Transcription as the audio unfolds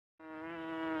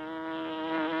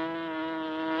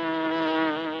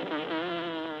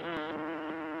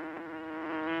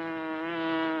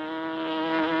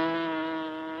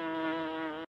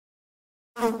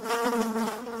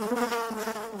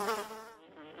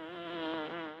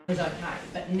is okay,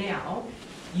 but now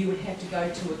you would have to go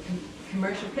to a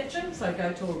commercial kitchen, so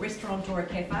go to a restaurant or a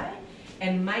cafe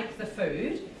and make the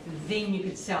food, then you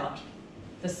could sell it.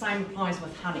 The same applies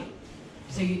with honey.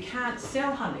 So you can't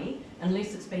sell honey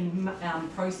unless it's been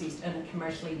processed in a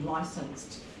commercially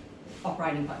licensed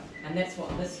operating boat, and that's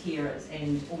what this here is,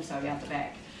 and also out the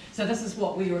back. So this is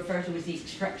what we refer to as the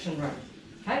extraction room.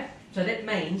 Okay, so that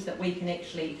means that we can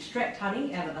actually extract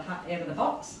honey out of the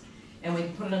box, and we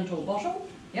can put it into a bottle.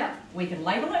 Yeah, we can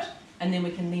label it, and then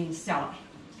we can then sell it.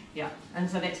 Yeah, and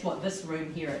so that's what this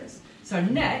room here is. So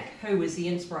Nick, who was the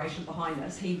inspiration behind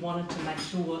this, he wanted to make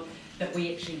sure that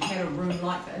we actually had a room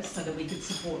like this so that we could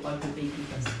support local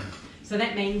beekeepers. So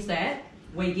that means that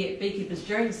we get beekeepers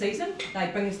during the season, they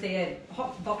bring us their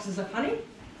hot boxes of honey,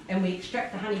 and we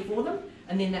extract the honey for them,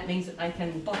 and then that means that they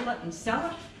can bottle it and sell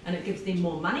it, and it gives them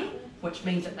more money, which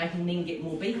means that they can then get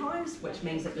more beehives, which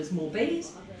means that there's more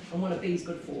bees. And what are bees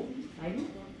good for, Aiden?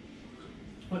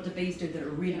 What do bees do that are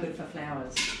really good for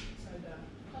flowers?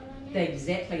 They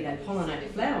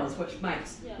pollinate flowers, which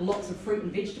makes lots of fruit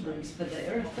and vegetables for the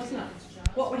earth, doesn't it?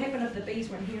 What would happen if the bees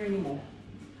weren't here anymore?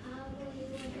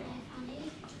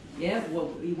 Yeah, well,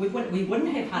 we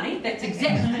wouldn't have honey. That's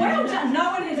exactly, well done.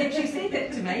 No one has actually said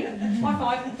that to me.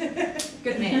 High five.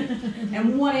 Good man.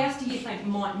 And what else do you think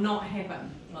might not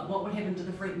happen? Like, what would happen to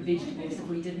the fruit and vegetables if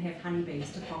we didn't have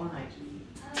honeybees to pollinate?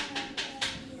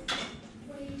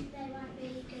 They won't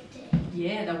be good to eat.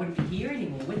 Yeah, they wouldn't be here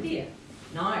anymore, would they?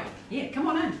 No. Yeah, come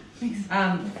on in. Thanks.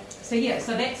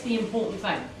 So that's the important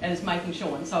thing, is making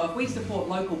sure. And so if we support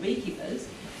local beekeepers,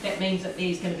 that means that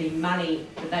there's going to be money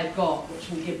that they've got, which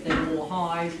will give them more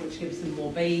hives, which gives them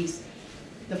more bees.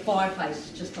 The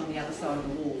fireplace is just on the other side of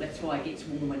the wall. That's why it gets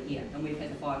warm in here, and we've had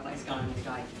the fireplace going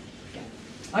all day.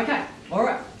 Yeah. Okay, all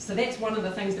right. So that's one of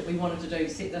the things that we wanted to do,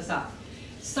 set this up.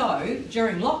 So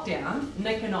during lockdown,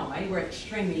 Nick and I were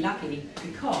extremely lucky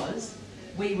because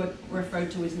we were referred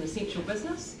to as an essential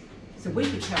business, so we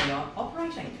could carry on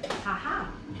operating,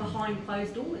 behind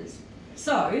closed doors.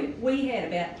 So we had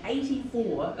about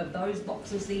 84 of those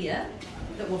boxes there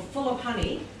that were full of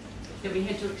honey that we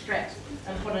had to extract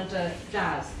and put into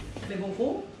jars. Level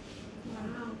 4? Wow.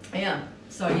 Yeah,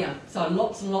 so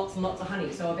lots and lots and lots of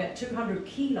honey. So about 200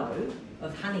 kilo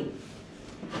of honey.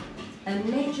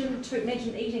 Imagine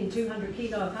eating 200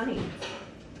 kilo of honey.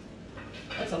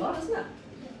 That's a lot, isn't it?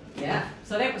 Yeah,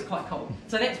 so that was quite cool.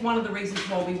 So that's one of the reasons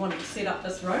why we wanted to set up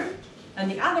this room. And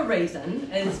the other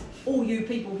reason is all you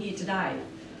people here today.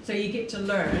 So you get to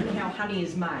learn how honey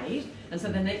is made, and so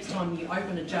the next time you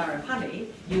open a jar of honey,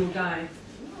 you will go,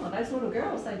 oh, those little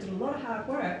girls, they did a lot of hard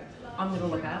work. I'm going to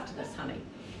look after this honey.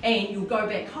 And you'll go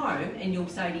back home and you'll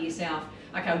say to yourself,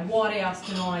 okay, what else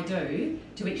can I do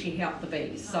to actually help the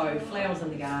bees? So flowers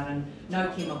in the garden,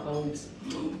 no chemicals.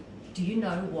 Do you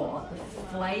know what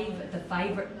the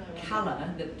favourite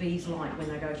colour that bees like when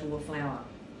they go to a flower?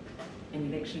 And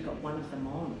you've actually got one of them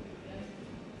on.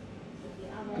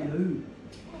 Blue.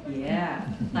 Yeah,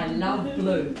 they love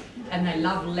blue, and they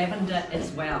love lavender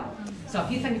as well. So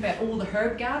if you think about all the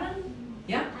herb garden,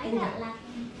 yeah? I got lavender.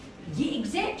 Yeah,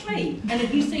 exactly. And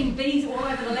have you seen bees all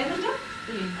over the lavender?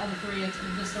 The other three are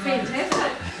just the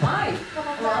Fantastic. Right.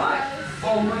 All right.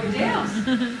 I'll move down.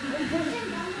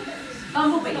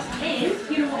 Bumblebees. And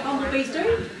you know what bumblebees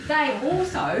do? They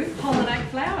also pollinate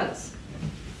flowers.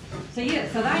 So yeah,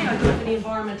 so they are good for the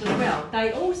environment as well.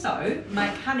 They also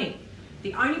make honey.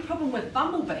 The only problem with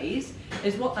bumblebees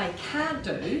is what they can't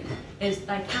do is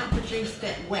they can't produce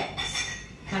that wax.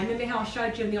 Okay, remember how I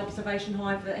showed you in the observation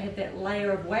hive that had that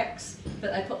layer of wax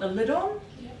that they put the lid on?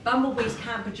 Yep. Bumblebees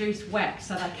can't produce wax,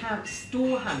 so they can't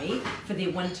store honey for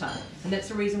their winter. And that's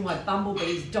the reason why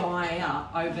bumblebees die out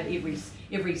over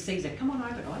every season. Come on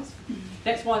over, guys.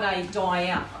 That's why they die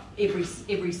out every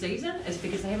season, is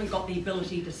because they haven't got the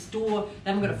ability to store,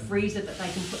 they haven't got a freezer that they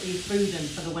can put their food in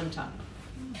for the winter.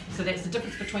 So that's the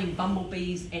difference between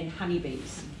bumblebees and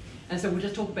honeybees. And so we'll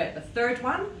just talk about the third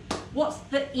one. What's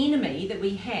the enemy that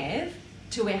we have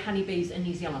to our honeybees in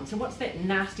New Zealand? So what's that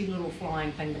nasty little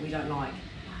flying thing that we don't like?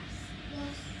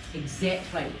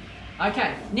 Exactly.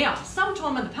 Okay, now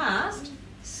sometime in the past,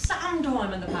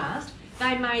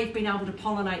 they may have been able to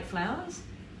pollinate flowers.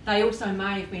 They also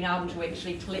may have been able to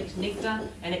actually collect nectar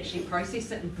and actually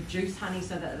process it and produce honey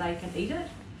so that they can eat it,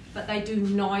 but they do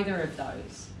neither of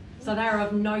those. So they are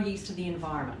of no use to the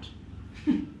environment.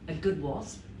 A good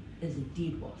wasp is a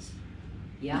dead wasp.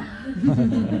 Yeah?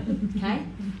 Okay?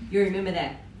 You remember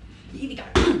that. You either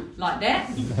go like that,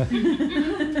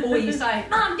 or you say,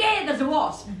 Mum, Dad, there's a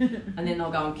wasp. And then they'll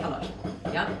go and kill it.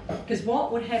 Yeah? Because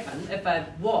what would happen if a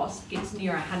wasp gets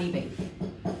near a honeybee?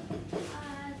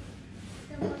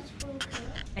 The wasp will kill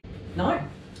it. No?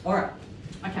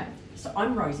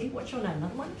 one, Rosie. What's your name?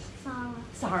 Another one? Sarah.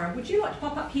 Sarah. Would you like to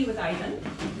pop up here with Aidan?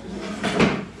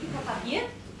 You pop up here.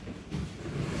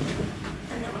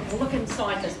 And then we'll look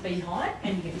inside this beehive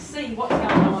and you can see what's going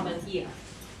on in here.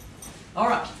 All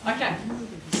right, okay.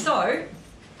 So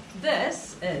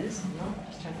this is,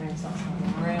 just turn around so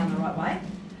I'm around the right way.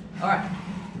 All right.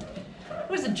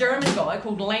 There was a German guy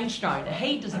called Langstone.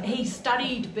 He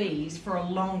studied bees for a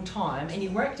long time and he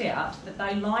worked out that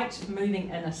they liked moving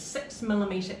in a 6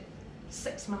 millimetre,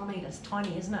 6 millimetres,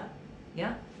 tiny, isn't it?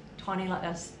 Yeah, tiny like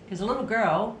this. Because a little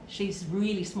girl, she's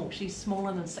really small. She's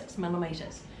smaller than 6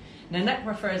 millimetres. Now Nick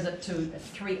refers it to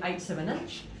 3/8 of an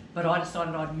inch, but I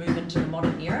decided I'd move into the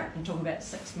modern era and talk about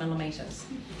 6 millimetres.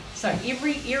 So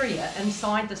every area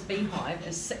inside this beehive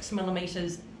is 6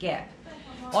 millimetres gap.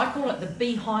 I call it the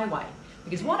bee highway.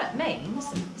 Because what it means,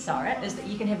 Sarah, is that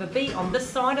you can have a bee on this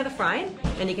side of the frame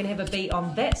and you can have a bee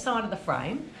on that side of the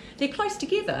frame. They're close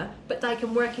together, but they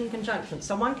can work in conjunction.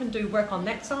 So one can do work on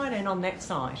that side and on that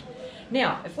side.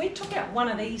 Now, if we took out one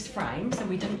of these frames and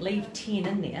we didn't leave 10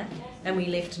 in there, and we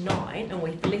left 9, and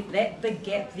we left that big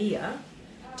gap there,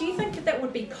 do you think that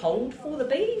would be cold for the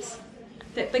bees?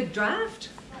 That big draft?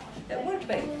 It would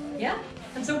be, yeah?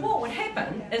 And so what would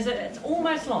happen is that it's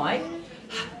almost like,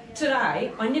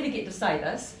 today, I never get to say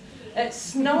this, it's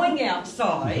snowing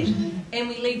outside and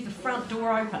we leave the front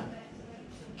door open.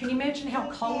 Can you imagine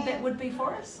how cold that would be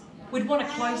for us? We'd want to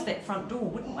close that front door,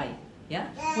 wouldn't we? Yeah?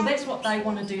 Well, that's what they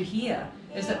want to do here,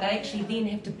 is that they actually then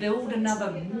have to build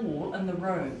another wall in the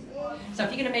room. So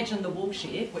if you can imagine the wool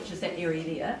shed, which is that area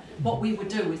there, what we would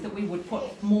do is that we would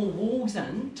put more walls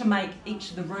in to make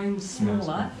each of the rooms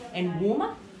smaller and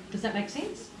warmer. Does that make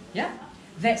sense? Yeah?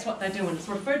 That's what they do, and it's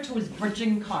referred to as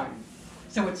bridging comb.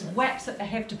 So it's wax that they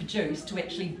have to produce to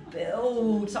actually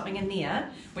build something in there,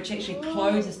 which actually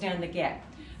closes down the gap.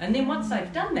 And then once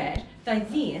they've done that, they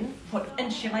then put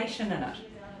insulation in it.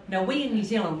 Now we in New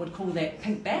Zealand would call that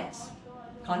pink bats,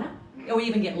 kind of. Or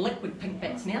even get liquid pink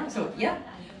bats now, so yeah.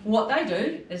 What they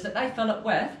do is that they fill it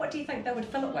with, what do you think they would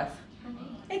fill it with?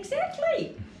 Honey.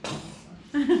 Exactly.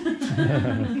 You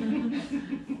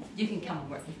can come and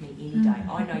work with me any day.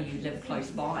 I know you live close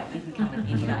by. You can come in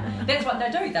any day. That's what they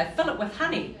do. They fill it with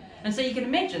honey. And so you can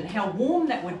imagine how warm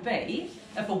that would be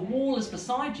if a wall is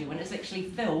beside you and it's actually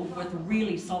filled with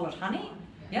really solid honey.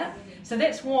 Yeah? So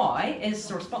that's why, as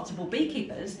responsible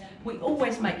beekeepers, we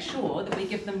always make sure that we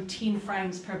give them 10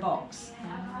 frames per box,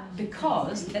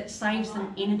 because it saves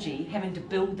them energy having to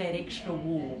build that extra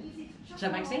wall. Does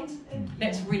that make sense?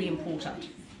 That's really important.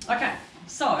 Okay.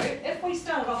 So, if we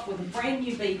start off with a brand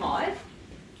new beehive,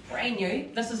 brand new,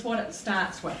 this is what it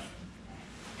starts with.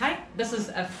 Okay, this is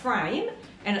a frame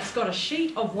and it's got a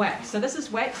sheet of wax. So this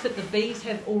is wax that the bees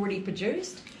have already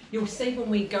produced. You'll see when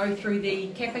we go through the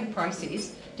decapping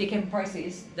process,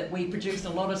 that we produce a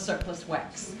lot of surplus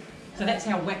wax. So that's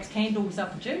how wax candles are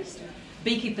produced.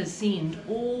 Beekeepers send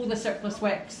all the surplus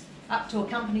wax up to a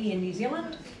company in New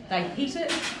Zealand. They heat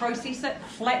it, process it,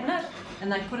 flatten it,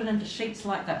 and they put it into sheets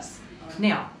like this.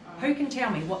 Now, who can tell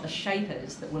me what the shape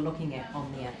is that we're looking at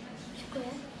on there?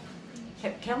 Square.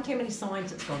 Count how many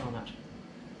sides it's got on it.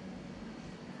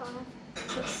 5.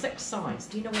 It's got 6 sides.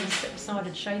 Do you know what a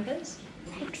 6-sided shape is?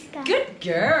 Hexagon. Good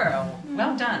girl.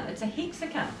 Well done. It's a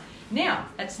hexagon. Now,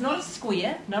 it's not a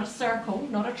square, not a circle,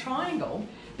 not a triangle,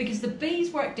 because the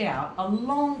bees worked out a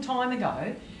long time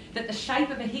ago that the shape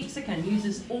of a hexagon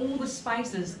uses all the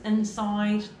spaces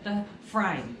inside the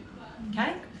frame.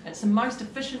 Okay? It's the most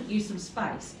efficient use of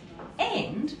space,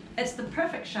 and it's the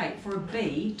perfect shape for a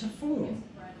bee to form.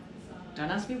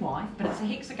 Don't ask me why, but it's a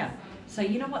hexagon. So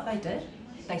you know what they did?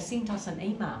 They sent us an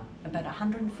email about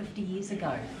 150 years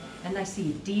ago, and they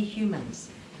said, "Dear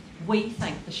humans, we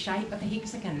think the shape of a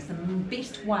hexagon is the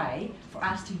best way for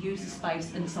us to use the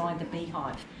space inside the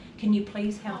beehive. Can you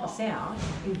please help us out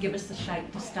and give us the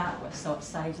shape to start with so it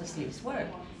saves us less work?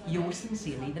 Yours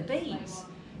sincerely, the bees."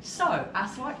 So,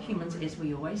 us like humans, as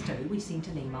we always do, we sent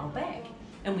an email back.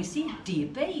 And we said, "Dear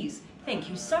bees, thank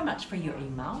you so much for your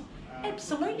email.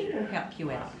 Absolutely, we'll help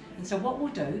you out." And so what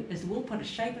we'll do is we'll put a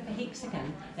shape of a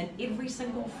hexagon in every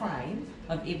single frame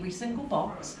of every single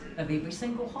box of every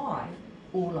single hive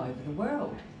all over the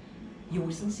world.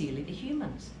 Yours sincerely, the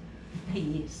humans.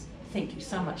 P.S. Thank you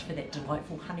so much for that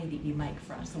delightful honey that you make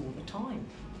for us all the time.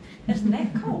 Isn't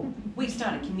that cool? We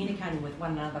started communicating with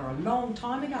one another a long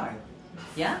time ago.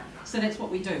 Yeah? So that's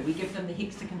what we do. We give them the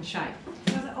hexagon shape.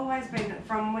 Has it always been,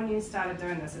 from when you started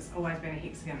doing this, it's always been a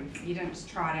hexagon? You didn't just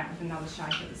try it out with another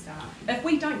shape at the start? If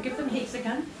we don't give them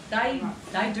hexagon, they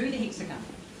do the hexagon.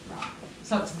 Right.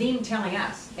 So it's them telling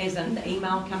us, as in the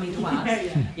email coming to us.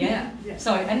 Yeah. Yeah.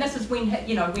 So, and this is when,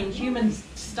 you know, when humans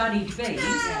studied bees,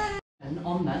 in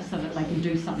on this so that they can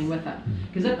do something with it.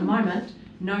 Because at the moment,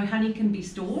 no honey can be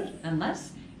stored in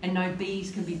this and no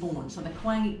bees can be born. So the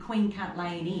queen can't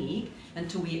lay an egg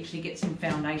until we actually get some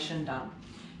foundation done.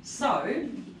 So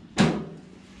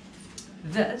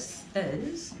this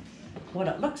is what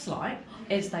it looks like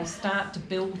as they start to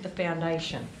build the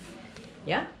foundation.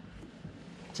 Yeah?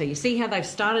 So you see how they've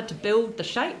started to build the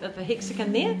shape of the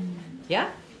hexagon there? Yeah?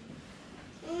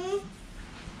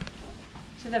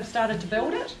 So they've started to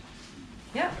build it?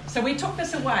 Yeah? So we took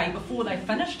this away before they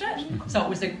finished it, so it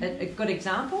was a good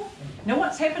example. Now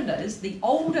what's happened is the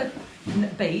older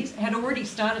bees had already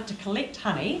started to collect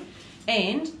honey,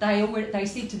 and they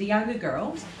said to the younger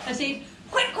girls, they said,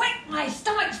 quick, my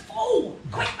stomach's full,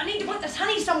 quick, I need to put this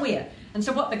honey somewhere. And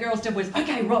so what the girls did was,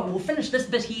 okay, right, we'll finish this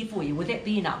bit here for you, will that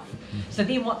be enough? So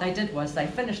then what they did was they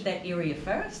finished that area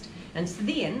first, and so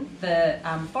then the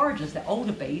foragers, the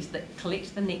older bees that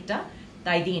collect the nectar,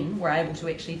 they then were able to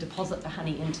actually deposit the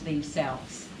honey into these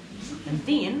cells. And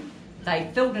then they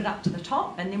filled it up to the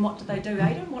top, and then what do they do,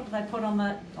 Aidan? What do they put on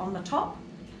the top?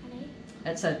 Honey.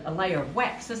 It's a layer of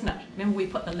wax, isn't it? Remember we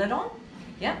put the lid on?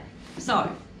 Yeah?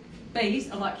 So,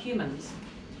 bees are like humans,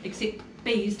 except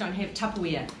bees don't have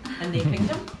Tupperware in their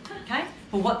kingdom, okay?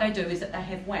 But what they do is that they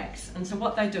have wax. And so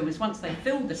what they do is once they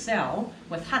fill the cell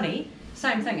with honey,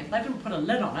 same thing, if they didn't put a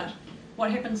lid on it, what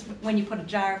happens when you put a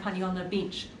jar of honey on the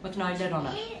bench with no lid on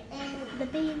it? The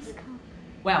bees come.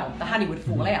 Well, the honey would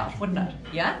fall out, wouldn't it?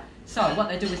 Yeah? So what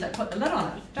they do is they put the lid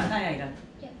on it, don't they, Aidan?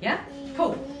 Yeah?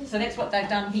 Cool. So that's what they've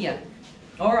done here.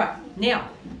 All right. Now,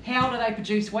 how do they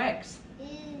produce wax?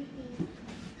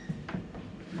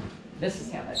 This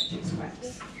is how they produce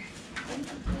wax.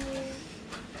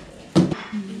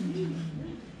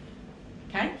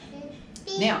 Okay?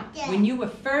 Now, when you were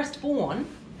first born,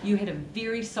 you had a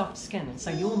very soft skin, so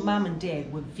your mum and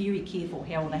dad were very careful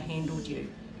how they handled you.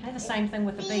 Okay, the same thing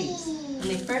with the bees. In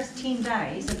their first 10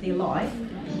 days of their life,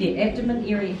 their abdomen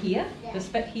area here, this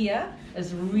bit here,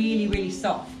 is really, really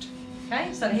soft.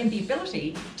 Okay, so they have the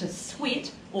ability to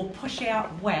sweat or push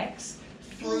out wax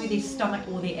through their stomach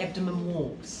or their abdomen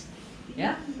walls.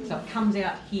 Yeah, so it comes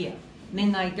out here. And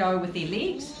then they go with their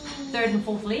legs, third and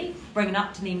fourth leg, bring it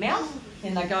up to their mouth,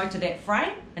 then they go to that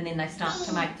frame, and then they start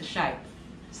to make the shape.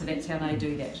 So that's how they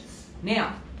do that.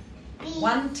 Now,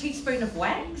 1 teaspoon of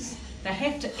wax, they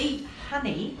have to eat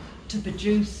honey to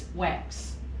produce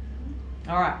wax.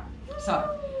 All right,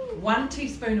 so 1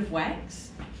 teaspoon of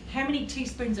wax. How many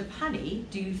teaspoons of honey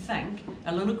do you think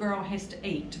a little girl has to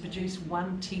eat to produce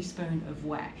 1 teaspoon of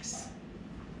wax?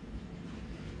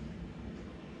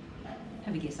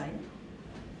 Have a guess, Aidan.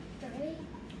 3.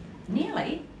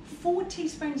 Nearly 4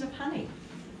 teaspoons of honey.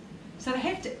 So they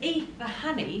have to eat the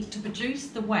honey to produce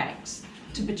the wax,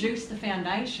 to produce the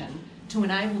foundation, to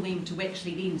enable them to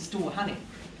actually then store honey.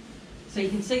 So you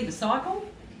can see the cycle,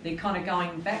 they're kind of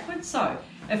going backwards. So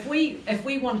if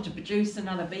we wanted to produce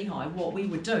another beehive, what we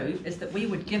would do is that we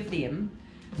would give them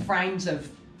frames of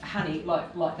honey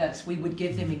like this. We would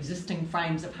give them existing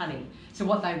frames of honey. So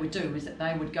what they would do is that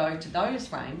they would go to those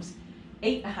frames,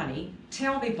 eat the honey,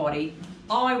 tell their body,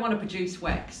 I want to produce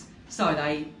wax. So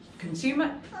they consume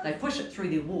it, they push it through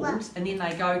their walls, and then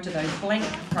they go to those blank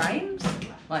frames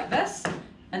like this,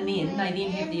 and then they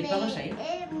have the ability.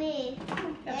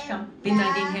 Then they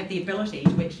have the ability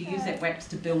to actually use that wax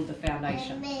to build the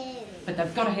foundation. But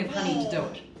they've got to have honey to do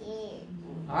it.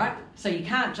 All right. So you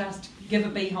can't just give a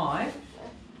beehive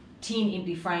 10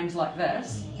 empty frames like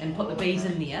this and put the bees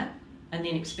in there, and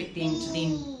then expect them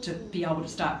to be able to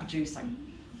start producing.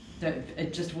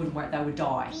 It just wouldn't work, they would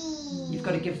die. You've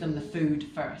got to give them the food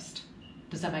first.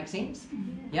 Does that make sense?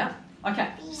 Yeah? Okay,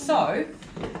 so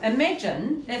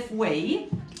imagine if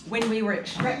when we were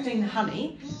extracting the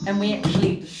honey and we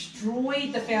actually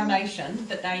destroyed the foundation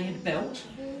that they had built,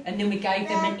 and then we gave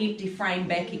them an empty frame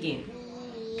back again.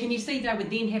 Can you see they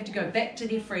would then have to go back to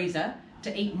their freezer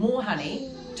to eat more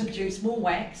honey, to produce more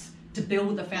wax, to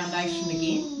build the foundation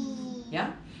again?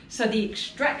 Yeah? So the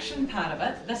extraction part of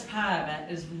it, this part of it,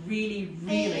 is really,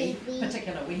 really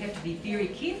particular. We have to be very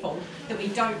careful that we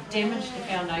don't damage the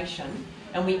foundation,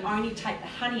 and we only take the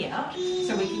honey out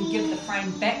so we can give the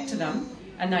frame back to them,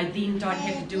 and they then don't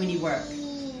have to do any work.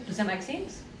 Does that make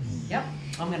sense? Yep.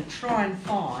 I'm going to try and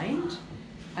find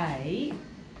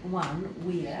one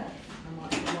where, I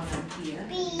might put one in here.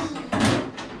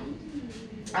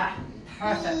 Ah,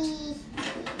 perfect.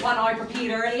 One I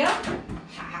prepared earlier.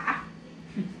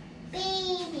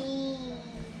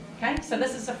 Okay, so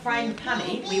this is a frame of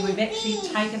honey where we've actually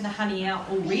taken the honey out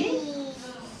already.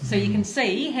 So you can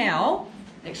see how,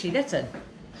 actually that's a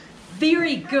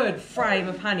very good frame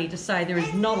of honey to say there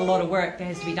is not a lot of work that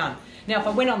has to be done. Now, if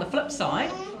I went on the flip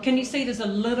side, can you see there's a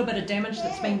little bit of damage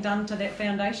that's been done to that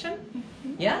foundation?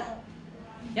 Yeah?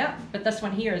 Yeah, but this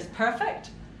one here is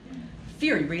perfect.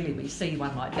 Very rarely we see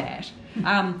one like that.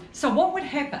 So what would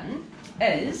happen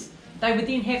is they would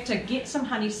then have to get some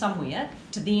honey somewhere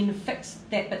to then fix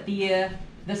that bit there,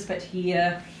 this bit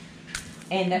here,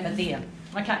 and that bit there.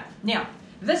 Okay, now,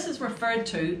 this is referred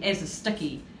to as a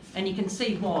sticky, and you can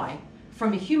see why.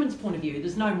 From a human's point of view,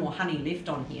 there's no more honey left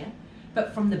on here,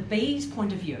 but from the bee's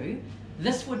point of view,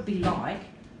 this would be like,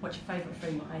 what's your favourite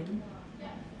food, Hayden?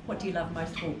 What do you love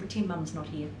most of all? Pretend Mum's not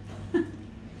here.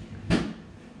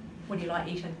 What do you like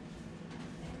eating?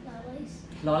 Lollies.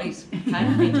 Lollies. Okay,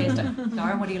 fantastic.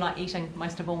 Dara, what do you like eating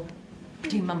most of all?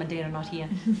 Pretend Mum and Dad are not here.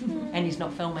 And he's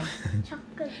not filming.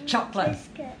 Chocolate.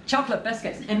 Biscuit. Chocolate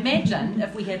biscuits. Imagine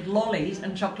if we had lollies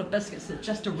and chocolate biscuits that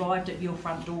just arrived at your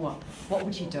front door. What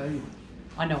would you do?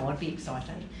 I know, I'd be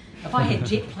excited. If I had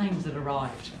jet planes that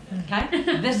arrived, okay?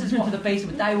 This is what the bees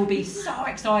would, they will be so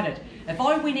excited. If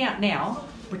I went out now,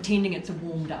 pretending it's a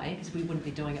warm day, because we wouldn't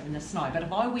be doing it in the snow, but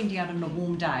if I went out on a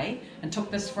warm day and took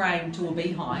this frame to a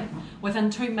beehive, within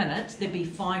 2 minutes there'd be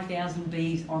 5,000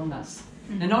 bees on this.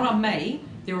 Now, not on me,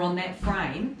 they're on that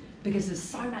frame because there's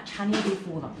so much honey there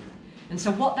for them. And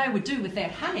so what they would do with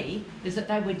that honey is that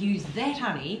they would use that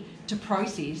honey to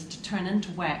process, to turn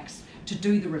into wax, to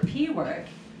do the repair work,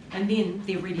 and then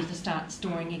they're ready to start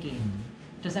storing again.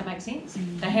 Does that make sense?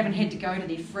 They haven't had to go to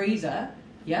their freezer,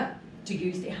 yeah, to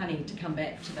use their honey to come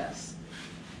back to this.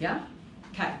 Yeah?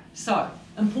 Okay, so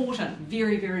important,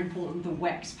 very, very important, the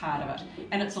wax part of it.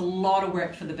 And it's a lot of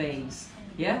work for the bees.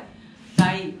 Yeah?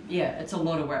 It's a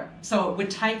lot of work. So it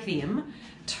would take them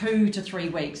 2 to 3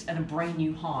 weeks in a brand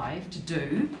new hive to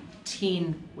do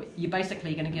 10, you're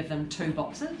basically going to give them 2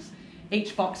 boxes.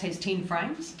 Each box has 10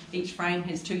 frames, each frame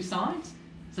has 2 sides,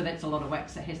 so that's a lot of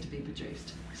wax that has to be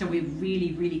produced. So we're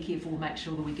really, really careful to make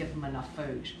sure that we give them enough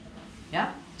food.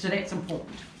 Yeah? So that's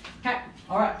important. Okay,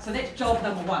 alright, so that's job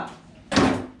number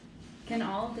 1. Can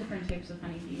all different types of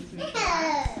honeybees make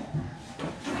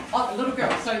Oh, little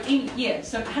girl,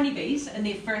 so honeybees in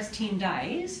their first 10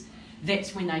 days,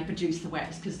 that's when they produce the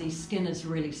wax because their skin is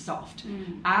really soft.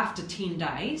 After 10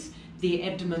 days,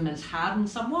 their abdomen is hardened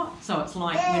somewhat, so it's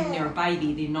like when they're a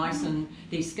baby, they're nice and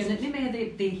their skin, remember how their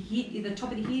head, the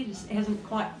top of the head hasn't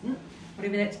quite,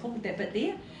 whatever that's called, that bit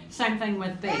there? Same thing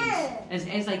with bees,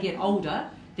 as they get older,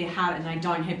 they're hard and they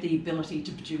don't have the ability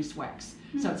to produce wax.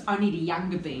 So it's only the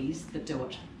younger bees that do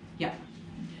it. Yeah.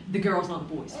 The girls, not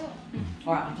the boys.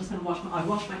 Alright, I'm just going to I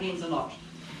wash my hands a lot.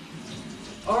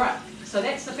 Alright, so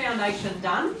that's the foundation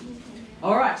done.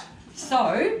 Alright,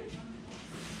 so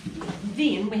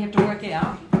then we have to work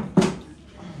out,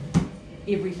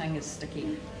 everything is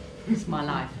sticky. It's my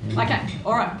life. Okay,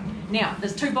 alright, now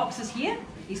there's 2 boxes here.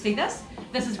 You see this?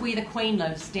 This is where the queen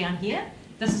lives down here.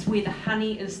 This is where the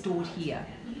honey is stored here.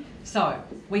 So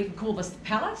we can call this the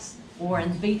palace, or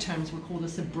in bee terms we call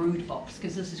this a brood box,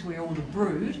 because this is where all the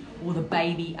brood or the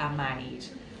baby are made.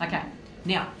 Okay,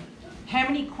 now, how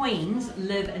many queens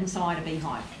live inside a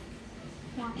beehive?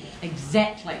 1.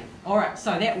 Exactly. Alright,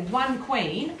 so that one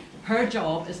queen, her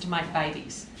job is to make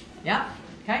babies. Yeah?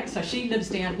 Okay, so she lives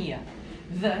down here.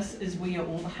 This is where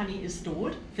all the honey is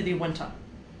stored for their winter.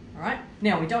 Alright,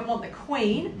 now we don't want the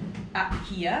queen up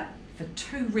here for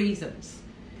 2 reasons.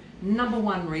 Number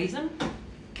 1 reason,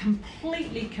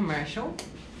 completely commercial.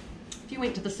 If you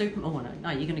went to the supermarket,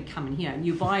 no, you're going to come in here and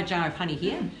you buy a jar of honey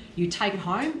here, you take it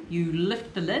home, you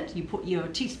lift the lid, you put your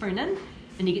teaspoon in,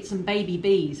 and you get some baby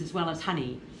bees as well as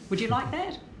honey. Would you like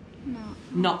that? No.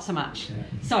 Not so much.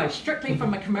 So strictly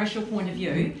from a commercial point of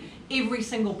view, every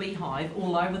single beehive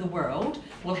all over the world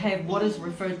will have what is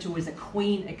referred to as a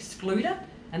queen excluder,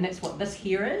 and that's what this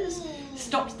here is.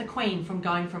 Stops the queen from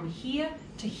going from here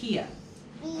to here.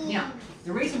 Now,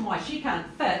 the reason why she can't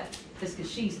fit is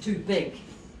because she's too big.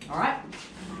 Alright?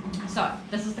 So,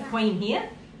 this is the queen here.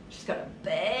 She's got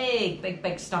a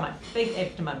big stomach, big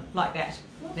abdomen, like that.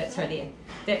 That's her there.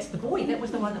 That's the boy. That was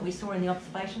the one that we saw in the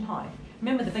observation hive.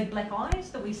 Remember the big black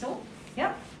eyes that we saw?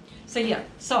 Yeah?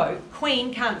 So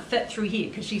queen can't fit through here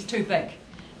because she's too big.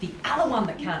 The other one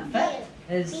that can't fit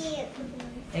is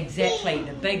exactly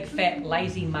the big, fat,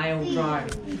 lazy male drone.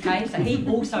 Okay? So he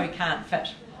also can't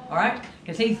fit. Alright?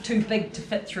 Because he's too big to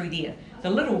fit through there. The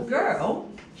little girl,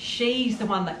 she's the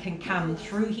one that can come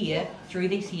through here, through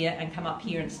these here, and come up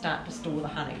here and start to store the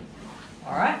honey.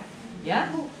 Alright? Yeah?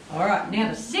 Alright, now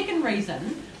the second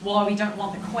reason why we don't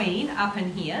want the queen up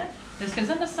in here is because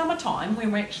in the summertime,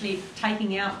 when we're actually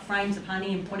taking out frames of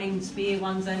honey and putting spare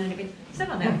ones in and everything, sit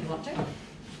on that if you want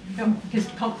to. Because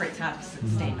concrete's hard to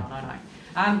stand on, I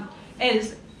know.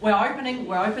 is we're opening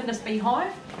this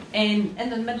beehive, and in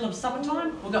the middle of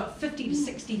summertime, we've got 50 to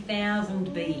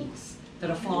 60,000 bees that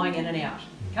are flying in and out,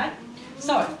 okay?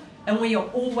 So, and we are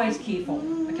always careful,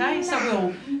 okay? So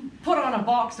we'll put on a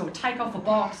box or take off a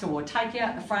box or take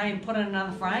out the frame, put in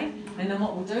another frame, and then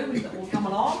what we'll do is that we'll come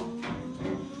along,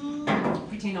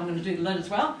 pretend I'm going to do the lid as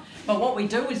well, but what we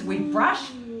do is we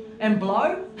brush and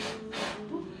blow.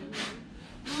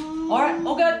 Alright,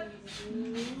 all good?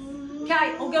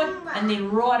 Okay, all good? And then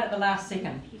right at the last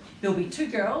second, there'll be two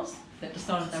girls that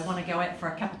decided they want to go out for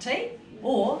a cup of tea,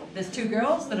 or there's two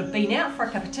girls that have been out for a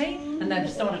cup of tea and they've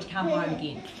decided to come home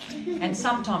again. And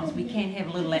sometimes we can have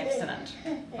a little accident.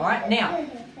 Alright, now,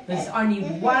 there's only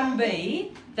one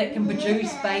bee that can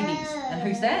produce babies. And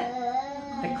who's that?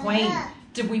 The queen.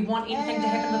 Did we want anything to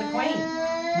happen to the queen?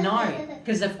 No,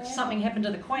 because if something happened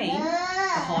to the queen, the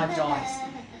hive dies.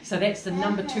 So that's the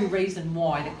number 2 reason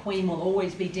why the queen will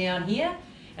always be down here.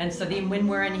 And so then when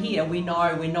we're in here, we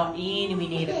know we're not anywhere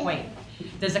near the queen.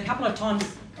 There's a couple of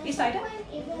times... Yes, Ada?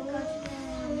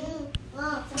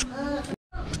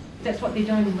 That's what they're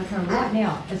doing with her right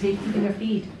now, is they're keeping her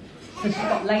fed. So she's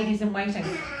got ladies in waiting,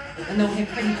 and they'll have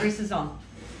pretty dresses on.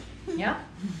 Yeah?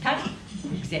 Okay?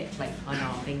 Exactly. I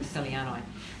know, I'm being silly, aren't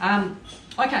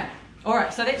I? Okay,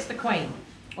 alright, so that's the queen.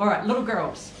 Alright, little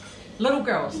girls. Little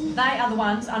girls, they are the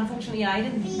ones, unfortunately,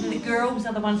 Aiden, the girls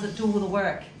are the ones that do all the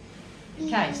work.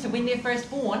 Okay, so when they're first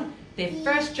born, their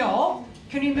first job,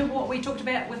 can you remember what we talked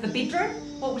about with the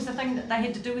bedroom? What was the thing that they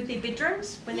had to do with their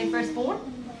bedrooms when they're first born?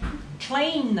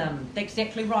 Clean them. That's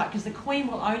exactly right, because the queen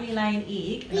will only lay an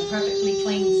egg in a perfectly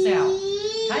clean cell.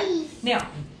 Okay? Now,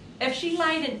 if she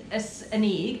laid an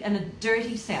egg in a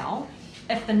dirty cell,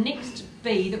 if the next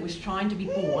bee that was trying to be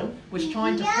born was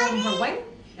trying to form her wing,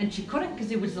 and she couldn't because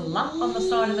there was a lump on the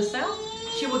side of the cell,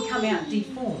 she would come out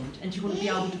deformed and she wouldn't be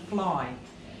able to fly.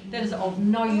 That is of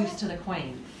no use to the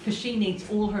queen, because she needs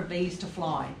all her bees to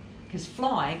fly, because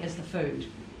flying is the food.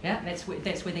 Yeah, that's where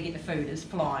they get the food, is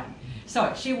flying.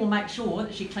 So she will make sure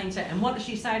that she cleans it. And what does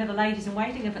she say to the ladies in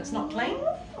waiting if it's not clean?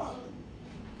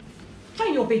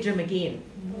 Clean your bedroom again.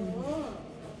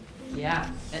 Yeah,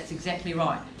 that's exactly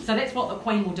right. So that's what the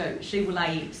queen will do. She will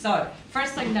lay eggs. So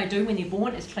first thing they do when they're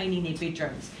born is cleaning their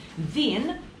bedrooms.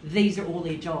 Then these are all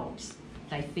their jobs.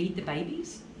 They feed the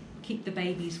babies, keep the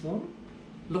babies warm,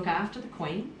 look after the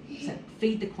queen, so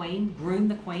feed the queen, groom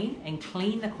the queen, and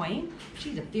clean the queen.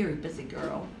 She's a very busy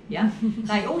girl, yeah?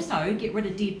 They also get rid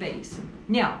of dead bees.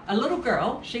 Now, a little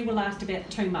girl, she will last about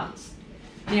 2 months.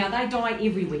 Now, they die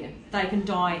everywhere. They can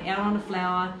die out on a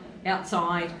flower,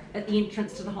 outside, at the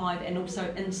entrance to the hive, and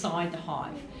also inside the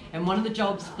hive. And one of the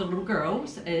jobs for the little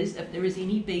girls is, if there is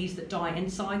any bees that die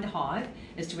inside the hive,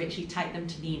 is to actually take them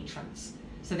to the entrance.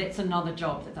 So that's another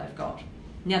job that they've got.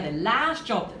 Now, the last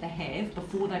job that they have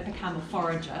before they become a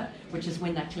forager, which is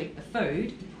when they collect the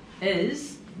food,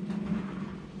 is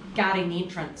guarding the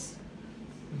entrance.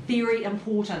 Very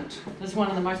important. This is one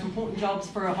of the most important jobs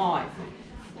for a hive.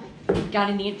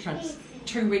 Guarding the entrance.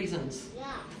 2 reasons.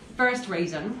 First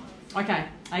reason, okay,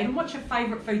 Aiden, what's your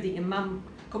favourite food that your mum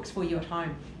cooks for you at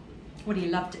home? What do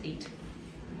you love to eat?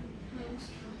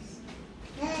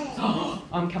 Oh,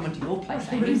 I'm coming to your place,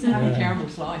 Amy. Caramel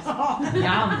slice. Yum.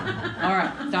 All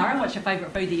right, Dara, what's your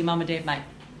favourite food that your mum and dad make?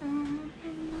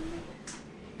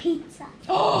 Pizza.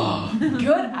 Oh,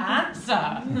 good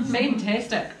answer.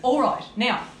 Fantastic. All right,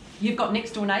 now, you've got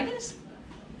next door neighbours?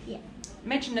 Yeah.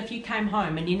 Imagine if you came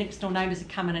home and your next door neighbours had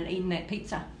come in and eaten that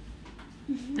pizza.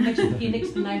 Imagine if your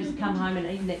next door neighbours had come home and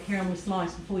eaten that caramel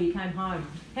slice before you came home.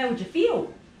 How would you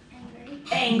feel?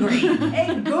 Angry.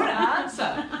 And good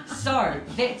answer. So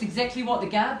that's exactly what the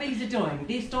guard bees are doing.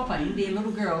 They're stopping their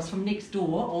little girls from next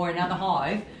door or another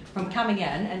hive from coming in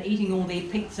and eating all their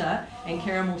pizza and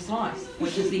caramel slice,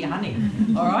 which is their honey.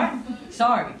 All right?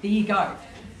 So there you go.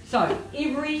 So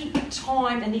every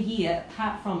time in the year,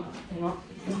 apart from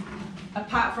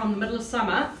the middle of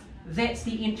summer, that's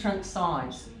the entrance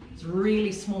size. It's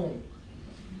really small.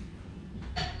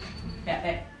 About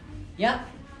that. Yeah?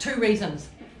 2 reasons.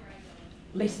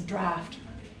 Less draft.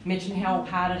 Imagine how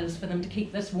hard it is for them to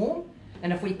keep this warm.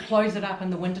 And if we close it up in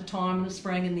the winter time, in the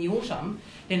spring, and the autumn,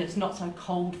 then it's not so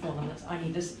cold for them. It's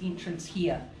only this entrance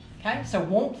here. Okay, so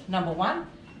warmth, number 1.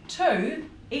 2,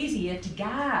 easier to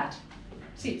guard.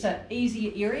 See, it's an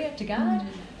easier area to guard.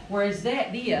 Whereas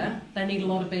that there, they need a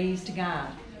lot of bees to guard.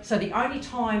 So the only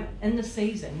time in the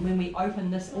season when we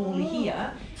open this all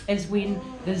here is when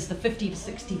there's the 50 to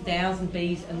 60,000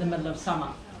 bees in the middle of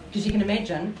summer. Because you can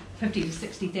imagine 50 to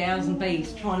 60,000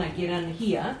 bees trying to get in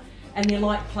here, and they're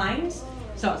like planes.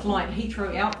 So it's like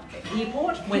Heathrow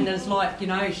Airport when there's like, you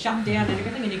know, shut down and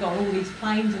everything, and you've got all these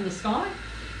planes in the sky.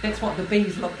 That's what the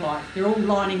bees look like. They're all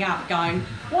lining up going,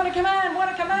 want to come in, want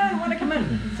to come in, want to come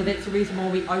in. So that's the reason why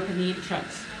we open the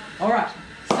entrance. All right,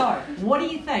 so what do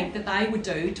you think that they would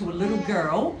do to a little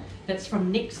girl that's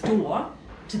from next door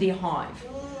to their hive?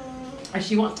 If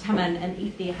she wants to come in and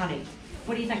eat their honey,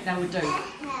 what do you think they would do?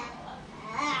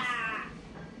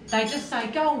 They just say,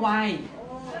 go away.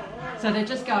 So they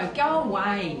just go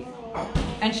away.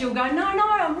 And she'll go, no,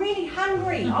 I'm really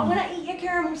hungry. I want to eat your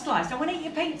caramel slice. I want to eat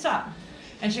your pizza.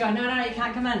 And she'll go, no, you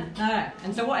can't come in. No.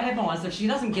 And so what happened was, if she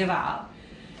doesn't give up,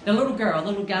 the little girl, the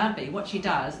little guard bee, what she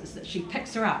does is that she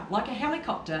picks her up like a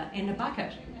helicopter in a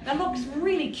bucket. It looks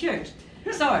really cute.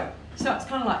 So it's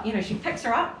kind of like, you know, she picks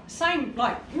her up. Same,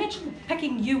 like, imagine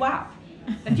picking you up.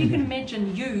 If you can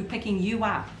imagine you picking you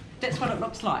up, that's what it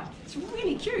looks like. It's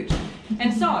really cute.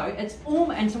 And so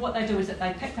so what they do is that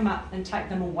they pick them up and take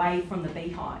them away from the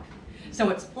beehive. So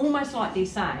it's almost like they're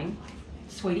saying,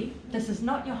 sweetie, this is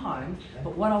not your home,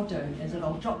 but what I'll do is that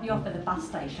I'll drop you off at the bus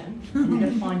station and you're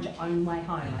going to find your own way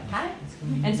home, okay?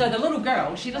 And so the little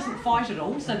girl, she doesn't fight at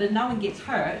all, so that no one gets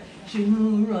hurt. She,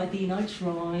 right then, I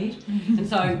tried. And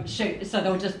so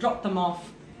they'll just drop them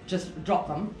off,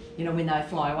 you know, when they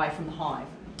fly away from the hive.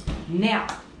 Now,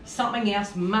 something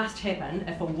else must happen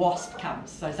if a wasp comes.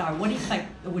 So Zoe, what do you think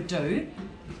it would do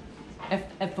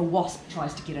if a wasp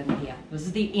tries to get in here? This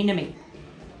is the enemy.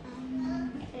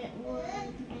 It would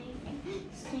make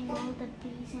sting all the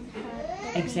bees and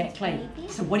hurt the Exactly.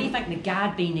 babies. So what do you think the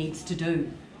guard bee needs to do?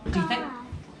 Do you think?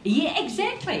 Yeah,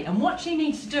 exactly. And what she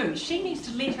needs to do, she needs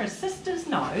to let her sisters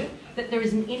know that there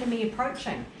is an enemy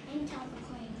approaching. And tell the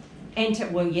queen. And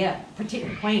protect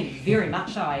the queen, very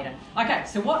much so, Ada. Okay,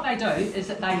 so what they do is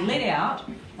that they let out,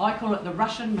 I call it the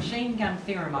Russian machine gun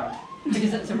pheromone,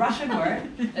 because it's a Russian word,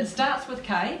 it starts with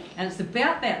K, and it's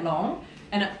about that long,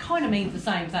 and it kind of means the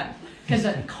same thing, because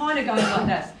it kind of goes like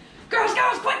this. Girls,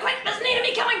 quick, there's an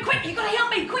enemy coming, quick, you've got to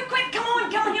help me, quick, come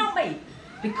on, help me.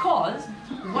 Because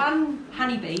one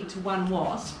honeybee to one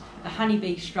wasp, the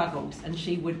honeybee struggles, and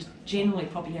she would generally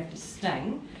probably have to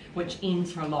sting, which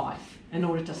ends her life, in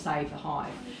order to save the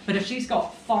hive. But if she's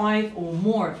got 5 or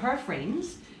more of her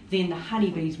friends, then the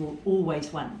honeybees will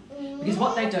always win. Because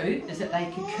what they do is that they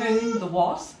cocoon the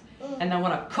wasp and they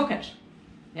want to cook it.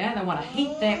 Yeah, they want to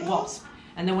heat that wasp.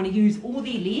 And they want to use all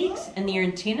their legs and their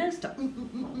antennas to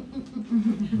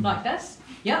like this.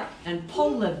 Yep, and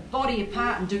pull the body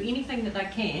apart and do anything that they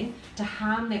can to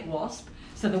harm that wasp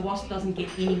so the wasp doesn't get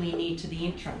anywhere near to the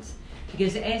entrance.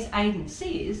 Because as Aidan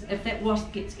says, if that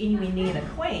wasp gets anywhere near the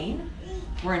queen,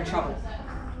 we're in trouble.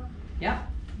 Yeah?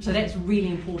 So that's really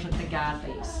important for guard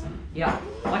bees. Yeah.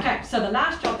 Okay, so the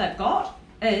last job they've got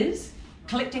is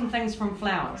collecting things from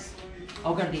flowers.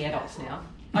 I'll go to the adults now.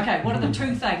 Okay, what are the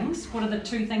two things? What are the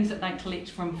two things that they collect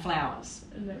from flowers?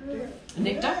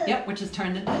 Nectar, yep, which is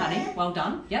turned into honey. Well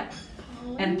done, yep.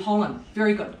 And pollen,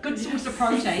 very good. Good source of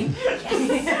protein.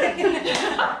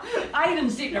 Aidan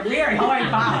set a very high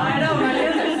bar. I know,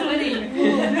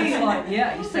 he's like,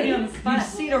 yeah, you set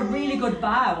a really good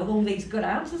bar with all these good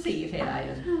answers that you've had,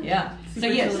 Aidan. Yeah.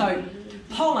 So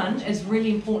pollen is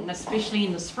really important, especially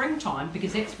in the springtime,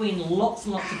 because that's when lots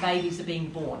and lots of babies are being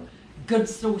born. Good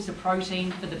source of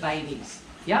protein for the babies.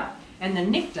 Yep. And the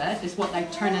nectar is what they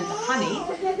turn into honey,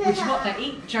 which is what they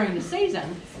eat during the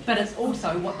season, but it's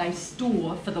also what they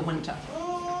store for the winter.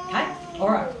 Okay?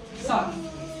 Alright, so,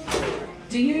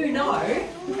 do you know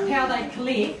how they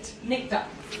collect nectar?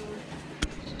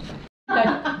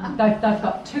 They've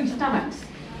got 2 stomachs.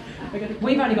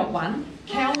 We've only got 1.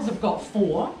 Cows have got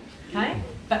 4, okay?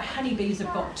 But honeybees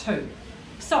have got 2.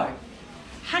 So,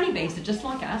 honeybees are just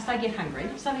like us, they get hungry,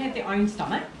 so they have their own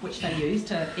stomach, which they use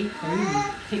to eat food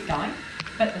and keep going.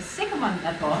 But the second one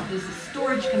they've got is the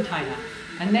storage container,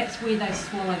 and that's where they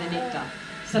swallow the nectar.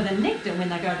 So the nectar, when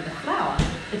they go to the flower,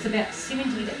 it's about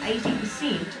 70 to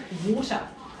 80% water.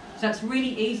 So it's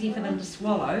really easy for them to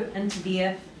swallow into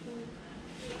their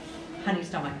honey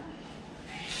stomach.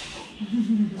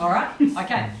 All right?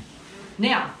 Okay.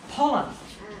 Now, pollen.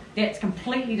 That's a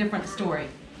completely different story.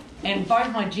 And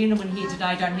both my gentlemen here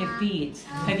today don't have beards.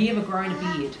 Have you ever grown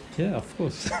a beard? Yeah, of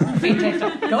course.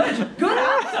 Fantastic. Good answer. Good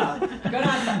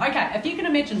answer. Okay, if you can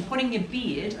imagine putting your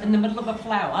beard in the middle of a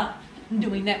flower and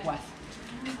doing that with,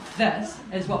 this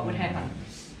is what would happen.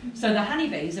 So the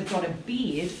honeybees have got a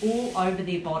beard all over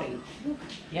their body.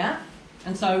 Yeah?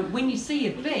 And so when you see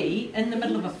a bee in the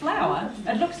middle of a flower,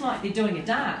 it looks like they're doing a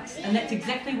dance. And that's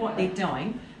exactly what they're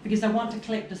doing, because they want to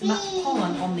collect as much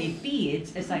pollen on their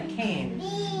beards as they can.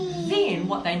 Then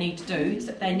what they need to do is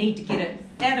that they need to get it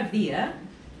out of there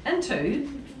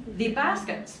into their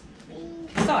baskets.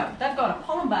 So they've got a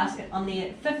pollen basket on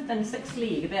their 5th and 6th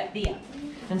leg, about there.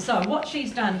 And so what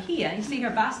she's done here, you see her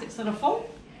baskets that are full?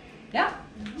 Yeah?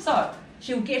 So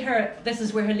she'll get her, this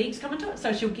is where her legs come into it,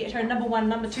 so she'll get her number 1,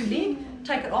 number 2 leg,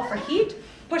 take it off her head,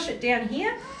 push it down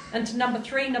here into number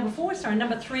 3, number 4, so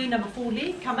number 3, number 4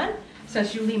 leg come in. So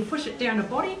she'll then push it down her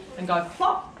body and go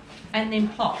plop and then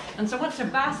plop. And so once her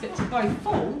baskets are both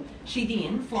full, she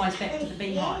then flies back to the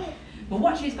beehive. But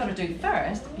what she's got to do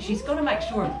first is she's got to make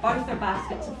sure both her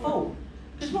baskets are full.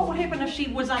 Because what would happen if she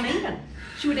was uneven?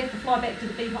 She would have to fly back to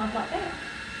the beehive like that.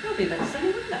 That would be a bit silly,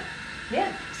 wouldn't it?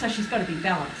 Yeah, so she's got to be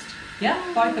balanced. Yeah,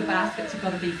 both the baskets have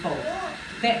got to be full.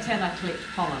 That's how they collect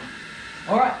pollen.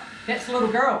 All right, that's the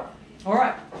little girl. All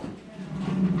right,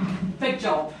 big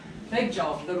job,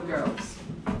 little girls.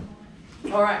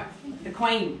 All right, the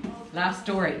queen, last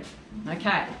story.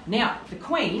 Okay, now the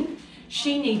queen,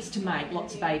 she needs to make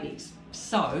lots of babies.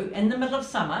 So in the middle of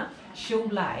summer, she'll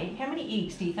lay, how many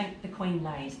eggs do you think the queen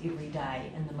lays every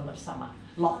day in the middle of summer?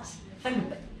 Lots.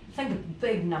 Think of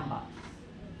big number.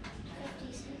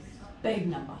 56. Big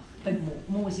number. Big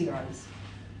more zeros.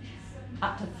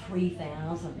 Up to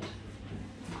 3,000.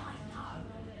 I know.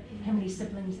 How many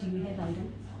siblings do you have,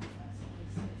 Aidan?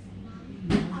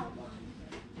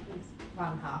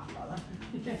 One half brother.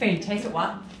 Fantastic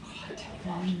one. Oh, I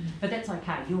tell you what. But that's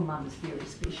okay. Your mum is very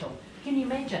special. Can you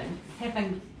imagine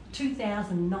having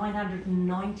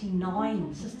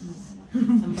 2,999 sisters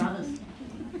and brothers?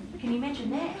 Can you imagine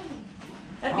that?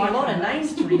 That'd be a lot of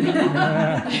names to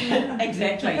remember.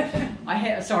 Exactly. I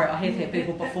have had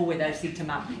people before where they've said to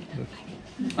mum.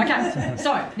 Okay,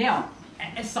 so now,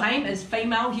 same as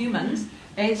female humans,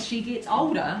 as she gets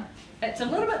older, it's a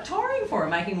little bit tiring for her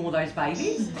making all those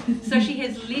babies. So she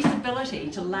has less ability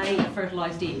to lay a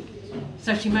fertilised egg.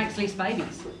 So she makes less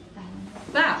babies.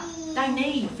 But they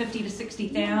need 50 to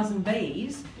 60,000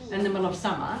 bees in the middle of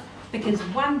summer because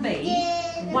one bee,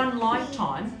 one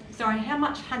lifetime, sorry, how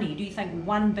much honey do you think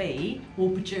one bee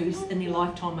will produce in their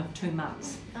lifetime of 2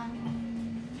 months?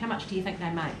 How much do you think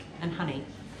they make in honey?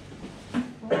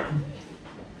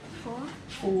 4.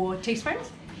 4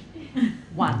 teaspoons?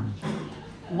 1.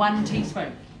 1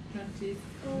 teaspoon.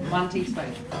 1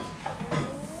 teaspoon.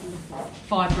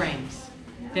 5 grams.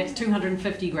 That's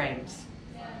 250 grams.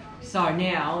 So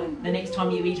now, the next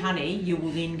time you eat honey, you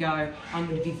will then go, I'm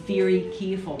going to be very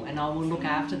careful and I will look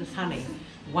after this honey.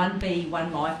 1 bee,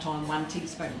 1 lifetime, 1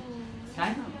 teaspoon.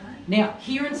 Okay? Now,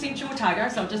 here in Central Otago,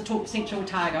 so I'll just talk Central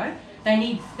Otago, they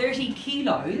need 30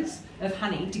 kilos of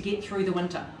honey to get through the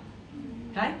winter.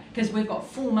 Okay? Because we've got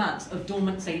 4 months of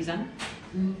dormant season.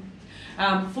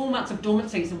 4 months of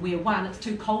dormant season where 1, it's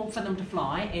too cold for them to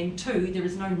fly, and 2, there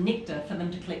is no nectar for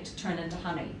them to collect to turn into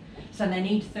honey. So they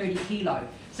need 30 kilo.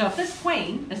 So if this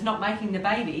queen is not making the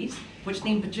babies, which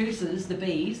then produces the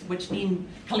bees, which then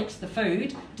collects the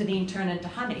food to then turn into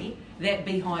honey, that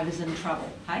beehive is in trouble,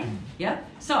 hey? Yeah?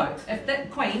 So if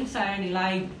that queen, say, only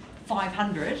laid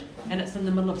 500 and it's in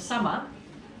the middle of summer,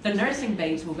 the nursing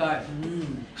bees will go, I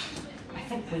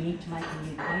think we need to make a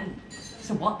new queen.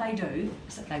 So what they do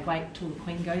is that they wait till the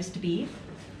queen goes to bed,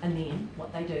 and then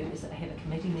what they do is that they have a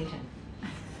committee meeting.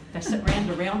 They sit around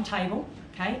a round table,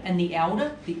 okay, and the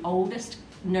oldest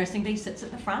nursing bee sits at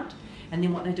the front, and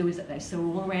then what they do is that they sit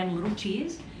all around little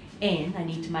chairs, and they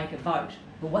need to make a vote.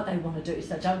 But what they want to do is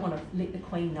they don't want to let the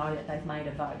queen know that they've made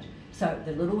a vote. So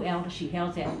the little elder, she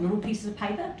holds out little pieces of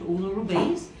paper to all the little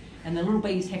bees, and the little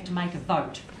bees have to make a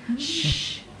vote.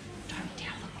 Shh, don't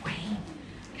tell the queen,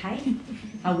 okay?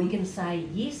 Are we going to say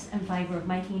yes in favour of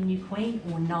making a new queen,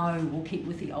 or no, we'll keep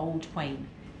with the old queen?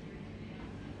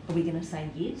 Are we going to say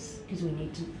yes because we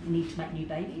need to make new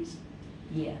babies?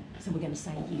 Yeah, so we're going to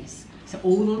say yes. So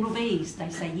all the little bees, they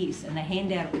say yes, and they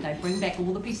hand out, they bring back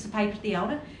all the pieces of paper to the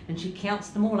elder, and she counts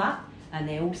them all up, and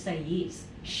they all say yes.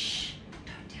 Shh,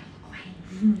 don't tell the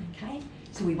queen. Okay,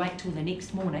 so we wait till the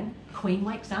next morning. Queen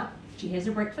wakes up, she has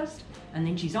her breakfast, and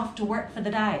then she's off to work for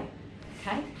the day.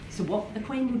 Okay, so what the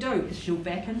queen will do is she'll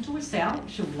back into her cell,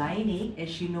 she'll lay an egg as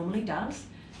she normally does.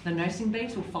 The nursing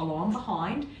bees will follow on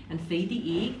behind and feed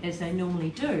the egg as they normally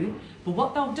do. But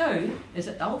what they'll do is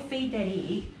that they'll feed that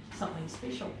egg something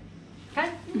special.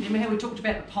 Okay? Remember how we talked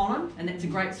about the pollen, and that's a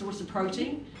great source of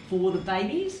protein for the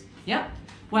babies? Yeah?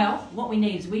 Well, what we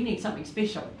need is we need something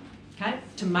special, okay,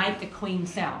 to make a queen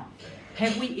cell.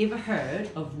 Have we ever heard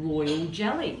of royal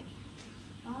jelly?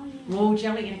 Oh, yeah. Royal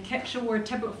jelly in a capsule or a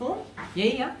tablet form?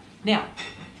 Yeah. Now,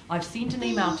 I've sent an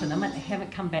email to them and they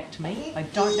haven't come back to me. I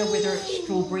don't know whether it's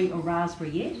strawberry or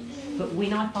raspberry yet, but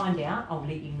when I find out, I'll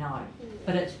let you know.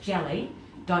 But it's jelly,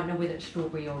 don't know whether it's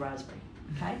strawberry or raspberry,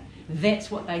 okay?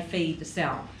 That's what they feed the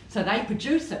cell. So they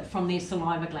produce it from their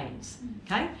saliva glands.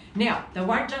 Okay? Now, they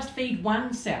won't just feed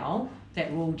one cell,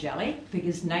 that royal jelly,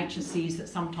 because nature says that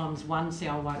sometimes one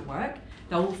cell won't work.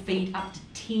 They'll feed up to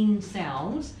 10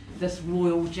 cells this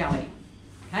royal jelly.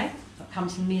 Okay? So it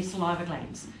comes from their saliva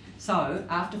glands. So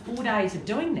after 4 days of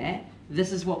doing that,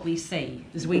 this is what we see.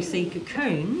 Is we see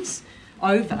cocoons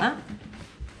over,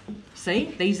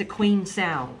 see, these are queen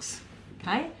cells.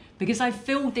 Okay? Because they've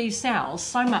filled these cells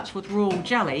so much with royal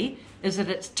jelly, is that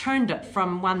it's turned it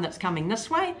from one that's coming this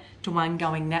way to one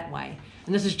going that way.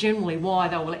 And this is generally why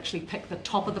they will actually pick the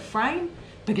top of the frame,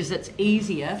 because it's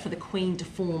easier for the queen to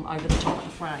form over the top of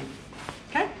the frame.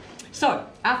 Okay? So,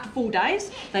 after 4 days,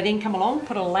 they then come along,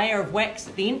 put a layer of wax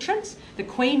at the entrance. The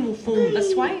queen will form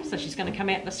this way, so she's going to come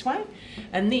out this way,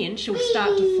 and then she'll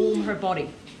start to form her body.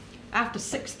 After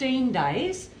 16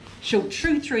 days, she'll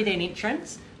chew through that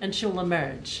entrance and she'll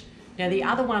emerge. Now the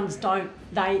other ones don't,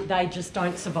 they just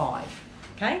don't survive,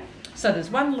 okay? So there's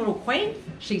one little queen,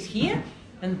 she's here,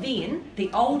 and then the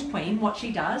old queen, what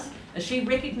she does is she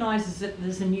recognises that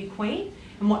there's a new queen,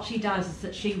 and what she does is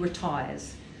that she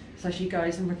retires. So she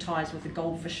goes and retires with the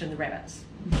goldfish and the rabbits.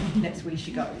 That's where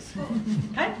she goes,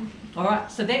 okay? All right,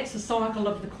 so that's the cycle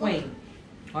of the queen.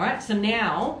 All right, so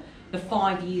now the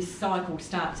 5 year cycle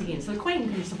starts again. So the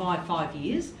queen can survive 5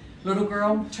 years, little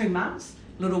girl 2 months,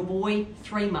 little boy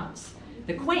 3 months.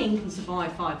 The queen can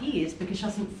survive 5 years because she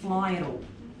doesn't fly at all.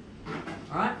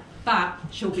 All right, but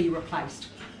she'll be replaced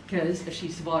because if she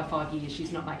survived 5 years,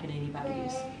 she's not making any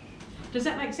babies. Does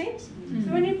that make sense?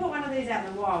 So when you put one of these out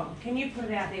in the wild, can you put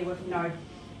it out there with no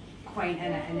queen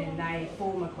in it and then they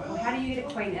form a queen? Well, how do you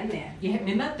get a queen in there? Yeah,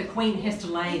 remember, the queen has to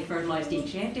lay a fertilised egg.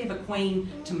 You have to have a queen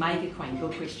to make a queen.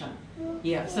 Good question.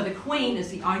 Yeah, so the queen is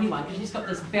the only one because she's got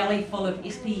this belly full of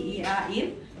SPERM. Yeah.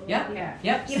 Yeah.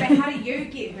 Yep. Yeah, but how do you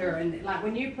get her? And like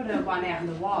when you put a one out in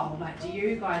the wild, like do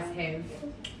you guys have?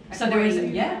 So there is,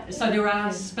 yeah. So there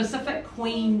are specific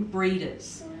queen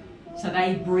breeders. So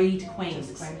they breed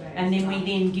queens, and then we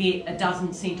then get a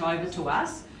dozen sent over to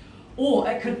us. Or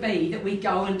it could be that we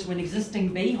go into an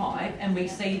existing beehive and we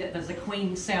see that there's a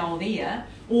queen cell there,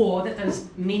 or that there's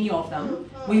many of them.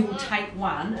 We will take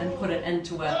one and put it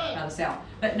into another cell.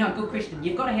 But no, good question.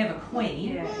 You've got to have a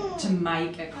queen to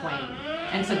make a queen.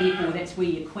 And so therefore that's where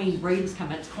your queen breeders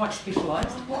come in. It's quite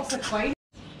specialised. What's a queen?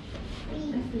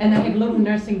 And they have little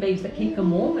nursing bees that keep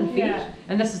them warm and fed. Yeah.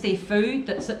 And this is their food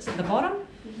that sits at the bottom.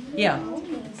 Yeah.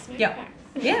 Yeah.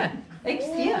 Yeah.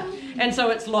 Yeah. And so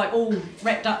it's like all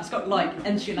wrapped up. It's got like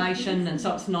insulation, and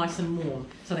so it's nice and warm.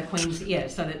 So the queen's, yeah,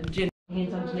 so that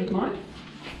hands underneath mine.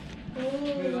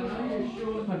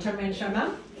 Want to turn around and show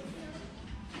Mum?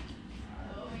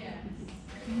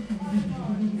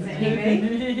 Is it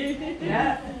heavy?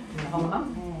 Yeah. Hold it,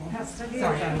 Mum. How sticky is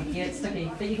Sorry, it? yeah, it's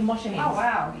sticky. But you can wash your hands. Oh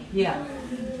wow. Yeah.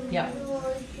 Yeah.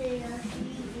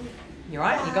 You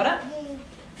right? You got it?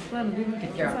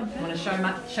 Good girl. Want to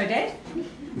show Dad?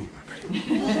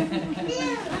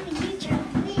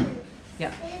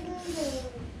 Yeah.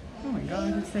 Oh my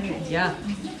god, it's so good. Yeah.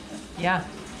 Yeah.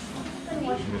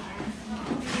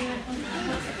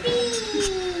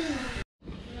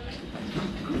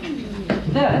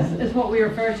 This is what we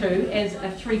refer to as a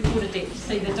 3/4 depth.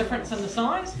 See the difference in the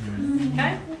size?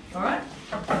 Okay? All right?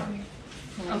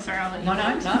 Oh, sorry, I'll let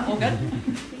you. No, all good.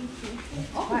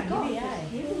 Oh my god. Yeah.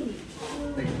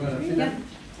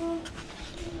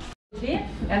 There,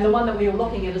 and the one that we were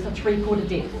looking at is a 3/4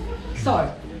 depth.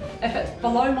 So, if it's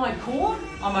below my core,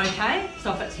 I'm okay.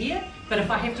 So if it's here, but if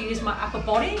I have to use my upper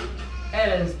body, it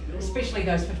is, especially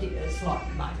those 50, it's like,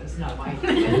 no, there's no way.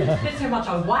 That's how much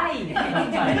I weigh.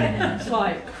 It's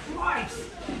like, Christ.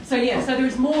 So yeah, so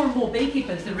there's more and more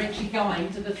beekeepers that are actually going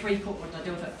to the 3/4, what do I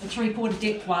do with it? The 3/4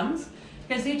 depth ones,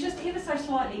 because they're just ever so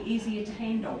slightly easier to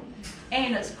handle.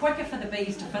 And it's quicker for the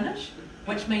bees to finish,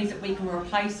 which means that we can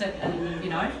replace it and, you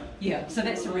know, yeah, so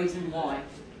that's the reason why.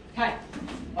 Okay,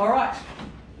 all right.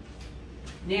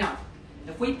 Now,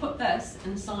 if we put this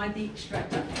inside the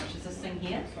extractor, which is this thing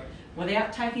here,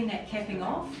 without taking that capping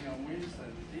off,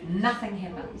 nothing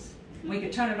happens. We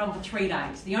could turn it on for 3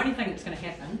 days. The only thing that's going to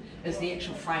happen is the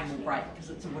actual frame will break because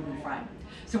it's a wooden frame.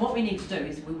 So what we need to do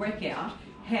is we work out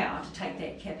how to take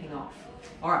that capping off.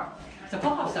 All right, so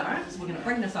pop off, Sarah, so we're going to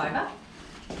bring this over.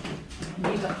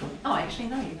 Oh, actually,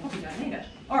 no, you probably don't need it.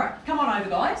 All right, come on over,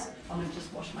 guys. I'm going to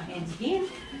just wash my hands again.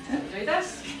 Do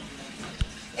this.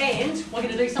 And we're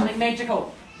going to do something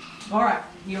magical. All right,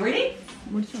 you ready?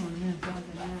 Which one?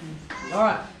 All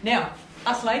right, now,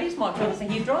 us ladies might call this a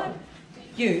hairdryer.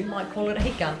 You might call it a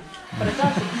heat gun. But it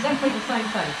does exactly the same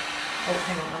thing. Oh,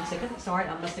 hang on 1 second. Sorry,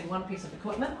 I'm missing one piece of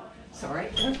equipment. Sorry.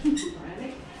 Look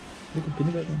at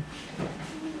peanut butter.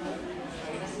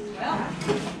 This as well.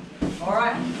 All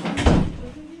right.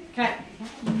 Okay.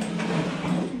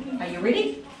 Are you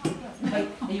ready?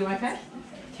 Are you okay?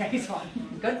 Yeah, he's fine.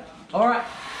 Good. All right.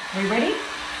 We ready?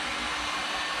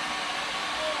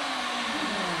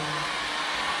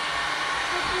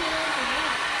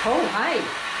 Cool. Hey.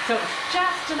 So it's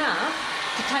just enough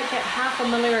to take that half a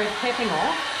milliliter of capping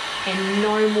off and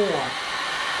no more.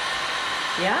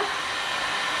 Yeah?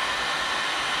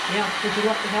 Yeah. Would you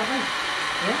like to help me?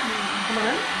 Yeah? Come on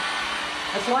in.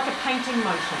 It's like a painting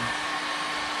motion.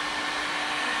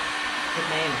 Good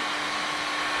man.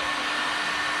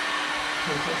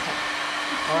 Fantastic.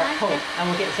 All right, cool. And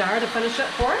we'll get Zara to finish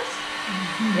it for us.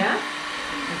 Yeah?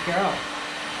 Good girl.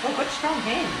 Oh, good strong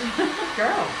hand. Good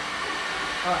girl.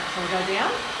 All right, so we'll go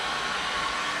down.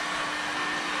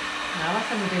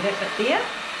 Marvellous, and we'll do that bit there.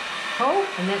 Cool,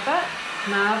 and that bit.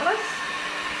 Marvellous.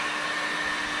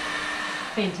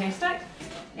 Fantastic.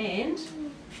 And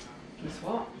guess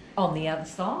what? On the other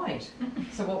side.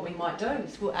 So what we might do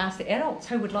is we'll ask the adults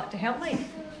who would like to help me.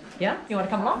 Yeah? You want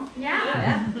to come along?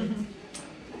 Yeah.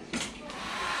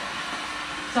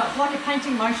 So it's like a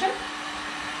painting motion.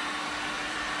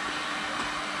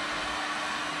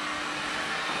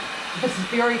 This is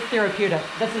very therapeutic.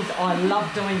 I love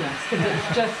doing this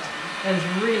because it's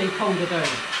really cool to do.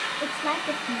 It's like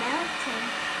it's melting.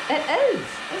 It is,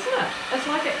 isn't it? It's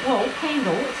like a,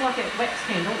 candle. It's like a wax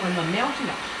candle when we're melting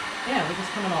it. Yeah, we just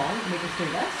come along and we just do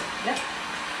this. Yep.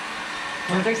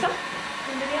 Want to do some?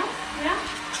 Anybody else? Yeah.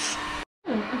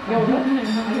 You're good?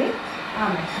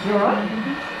 Okay. You alright?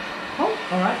 Cool.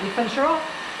 Alright, you finish her off.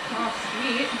 Oh,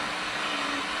 sweet.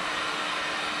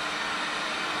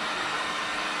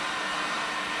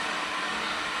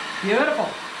 Beautiful.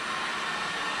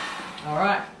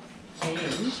 Alright.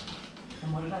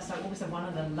 And what did I say? What was one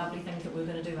of the lovely things that we were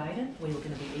going to do, Aidan? We were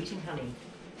going to be eating honey,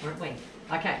 weren't we?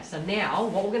 Okay, so now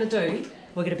what we're going to do,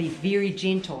 we're going to be very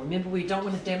gentle. Remember, we don't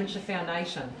want to damage the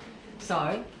foundation.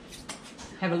 So,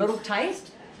 have a little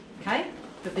taste, okay?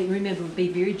 But remember, be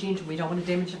very gentle. We don't want to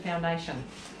damage the foundation.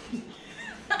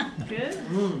 Good.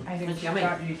 I think It's yummy.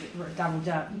 you double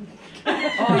jump.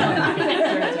 Oh,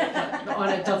 no,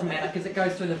 it doesn't matter because it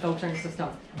goes through the filtering system.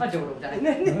 I do it all day.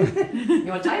 You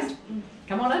want a taste?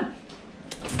 Come on in.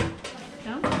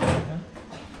 No? Do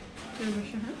you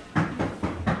wash your hands?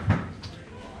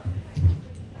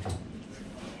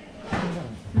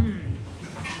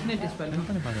 Maybe it's better.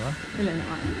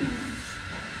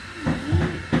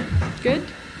 Good?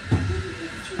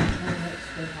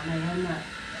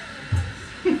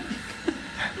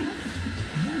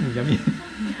 Yummy.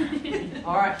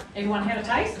 All right, everyone had a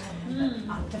taste?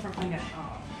 Oh, different finger.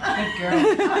 Oh. Good girl.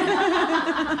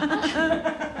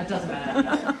 It doesn't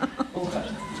matter. All good.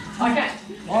 Okay,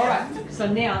 all right. So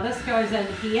now this goes in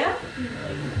here.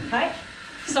 Okay.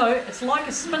 So it's like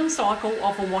a spin cycle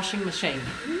of a washing machine.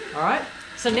 All right.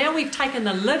 So now we've taken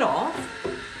the lid off.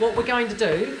 What we're going to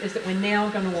do is that we're now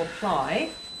going to apply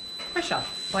pressure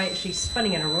by actually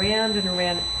spinning it around and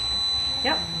around.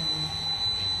 Yep.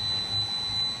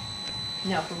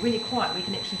 Now, if we're really quiet, we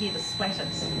can actually hear the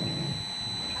splatters.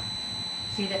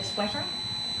 See that splattering?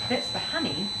 That's the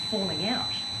honey falling out.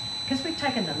 Because we've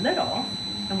taken the lid off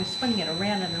and we're spinning it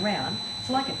around and around, it's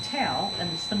like a towel in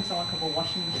the spin cycle of a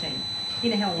washing machine. You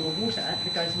know how all the water, if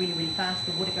it goes really, really fast,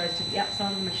 the water goes to the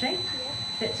outside of the machine?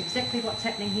 That's exactly what's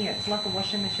happening here. It's like a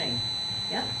washing machine.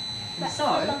 Yeah? And But so,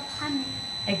 full of honey.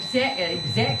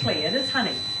 exactly, it is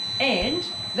honey. And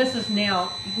this is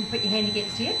now, you can put your hand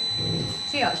against here.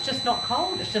 See how it's just not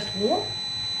cold, it's just warm.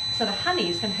 So the honey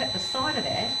is going to hit the side of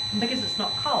that, and because it's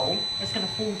not cold, it's going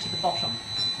to fall to the bottom.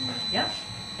 Yeah?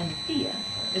 And there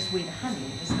is where the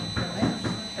honey is going to fall out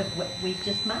of what we've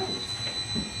just made.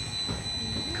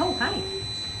 Cool, hey?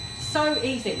 So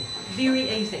easy, very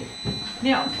easy.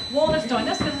 Now, while it's doing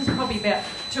this, because this is probably about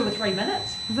 2 or 3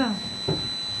 minutes,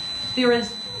 there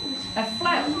is a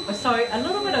flower. So a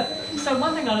little bit of, so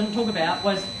one thing I didn't talk about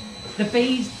was the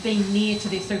bees being near to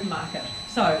their supermarket.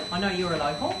 So I know you're a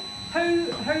local. Who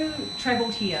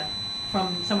travelled here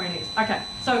from somewhere in the, okay,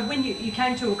 so when you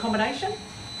came to accommodation,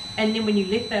 and then when you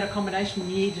left that accommodation,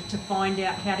 you needed to find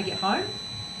out how to get home?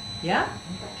 Yeah?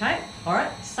 Okay, all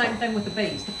right, same thing with the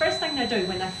bees. The first thing they do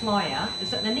when they fly out is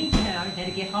that they need to know how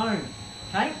to get home,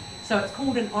 okay? So it's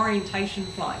called an orientation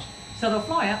flight. So they'll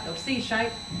fly out, they'll see a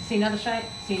shape, see another shape,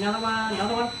 see another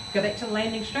one, go back to the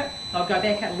landing strip, they'll go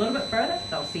back out a little bit further,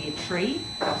 they'll see a tree,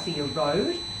 they'll see a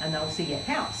road, and they'll see a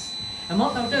house. And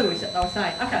what they'll do is that they'll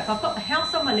say, okay, if I've got the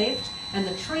house on my left and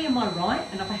the tree on my right,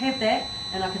 and if I have that,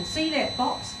 and I can see that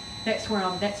box, that's how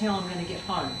I'm going to get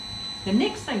home. The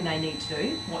next thing they need to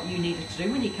do, what you needed to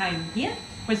do when you came here,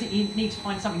 was that you need to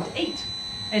find something to eat,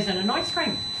 as in an ice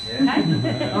cream.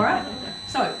 Okay? All right?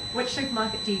 So, which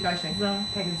supermarket do you go to? The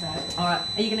Pick and say. All right,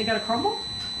 are you going to go to Cromwell?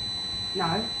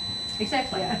 No.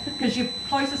 Exactly, Yeah. because your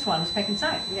closest one is Pick and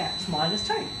Save. Yeah. It's mine is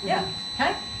too. Yeah.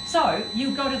 Okay. So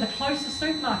you go to the closest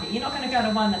supermarket. You're not going to go to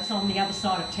one that's on the other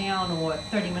side of town or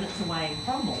 30 minutes away in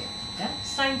Cromwell. Yeah.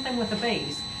 Same thing with the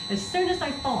bees. As soon as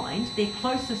they find their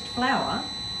closest flower,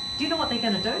 do you know what they're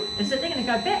going to do? Is that they're going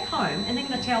to go back home and they're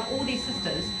going to tell all their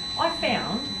sisters, I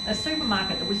found a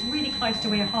supermarket that was really close to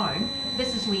our home.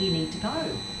 This is where you need to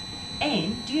go.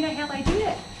 And do you know how they do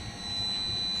that?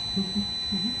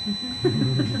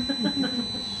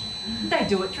 They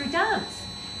do it through dance.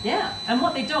 Yeah, and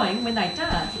what they're doing when they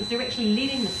dance is they're actually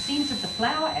letting the scent of the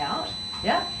flower out,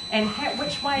 yeah, and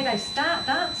which way they start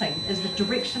dancing is the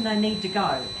direction they need to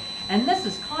go. And this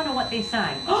is kind of what they're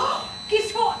saying. Oh,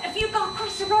 guess what? If you go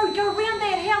across the road, go around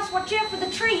that house, watch out for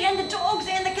the tree and the dogs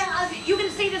and the cars, you're going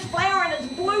to see this flower and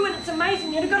it's blue and it's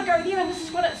amazing. You've got to go there and this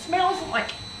is what it smells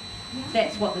like.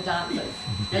 That's what the dance is.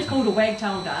 It's called a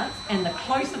wagtail dance, and the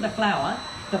closer the flower,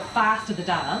 the faster the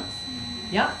dance.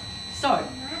 Yeah? So,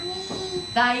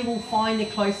 they will find their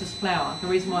closest flower. The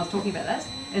reason why I was talking about this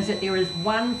is that there is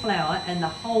one flower in the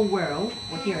whole world,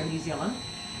 or here in New Zealand,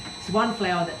 it's one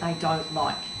flower that they don't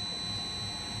like.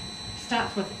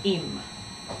 Starts with M.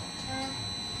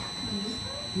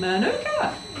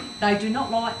 Manuka. They do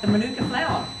not like the Manuka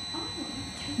flower.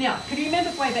 Now, could you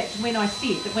remember way back to when I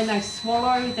said that when they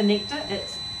swallow the nectar,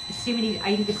 it's 70 to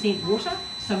 80% water,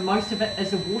 so most of it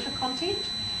is a water content.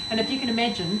 And if you can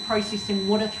imagine processing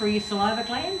water through your saliva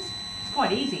glands, it's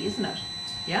quite easy, isn't it?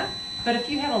 Yeah? But if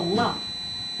you had a lump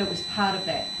that was part of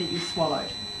that you swallowed,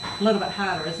 a little bit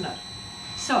harder, isn't it?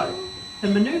 So, the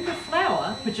Manuka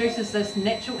flower produces this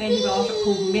natural antibiotic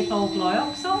called methyl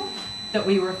glyoxal that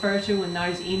we refer to in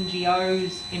those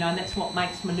NGOs, you know, and that's what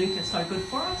makes Manuka so good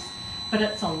for us. But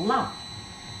it's a lump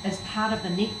as part of the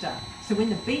nectar. So when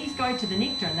the bees go to the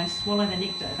nectar and they swallow the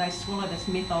nectar, they swallow this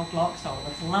methyl glyoxal,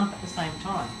 this lump at the same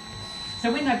time.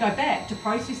 So when they go back to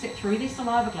process it through their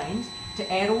saliva glands to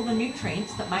add all the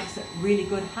nutrients that makes it really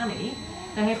good honey,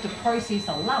 they have to process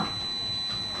a lump.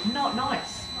 Not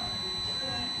nice.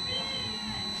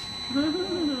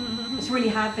 It's really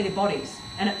hard for their bodies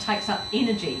and it takes up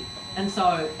energy, and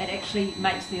so it actually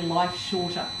makes their life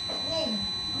shorter.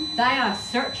 They are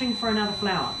searching for another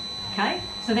flower, okay?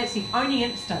 So that's the only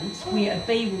instance where a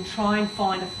bee will try and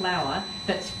find a flower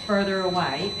that's further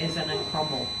away, as in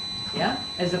Cromwell, yeah?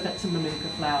 As if it's a Manuka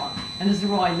flower. And this is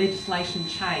why legislation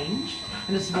changed,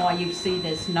 and this is why you see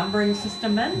this numbering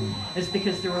system in, is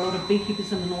because there are a lot of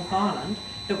beekeepers in the North Island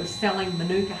that were selling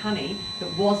Manuka honey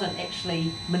that wasn't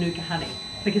actually Manuka honey,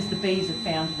 because the bees had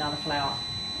found another flower.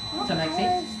 Does that make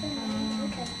sense?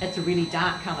 It's a really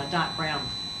dark colour, dark brown.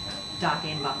 Dark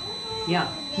amber. Yeah.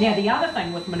 Now the other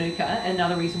thing with Manuka,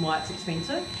 another reason why it's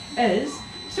expensive, is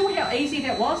see how easy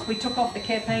that was? We took off the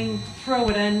capping, threw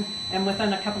it in, and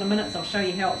within a couple of minutes I'll show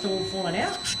you how it's all fallen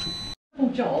out.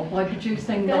 Job by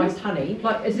producing nice honey.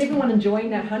 Like, is everyone enjoying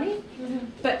that honey?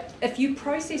 But if you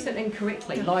process it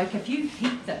incorrectly, like if you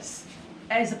heat this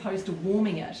as opposed to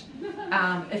warming it,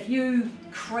 if you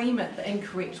cream it the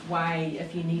incorrect way,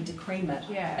 if you need to cream it,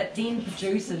 it then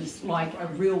produces like a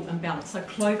real imbalance. So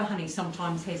clover honey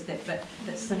sometimes has that bit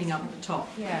that's sitting up at the top.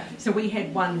 Yeah. So we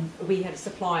had a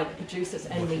supplier that produced this,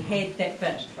 and we had that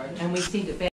bit, and we sent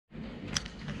it back.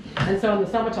 And so in the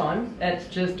summertime, it's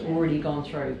just already gone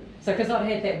through. So because I've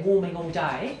had that warming all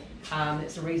day,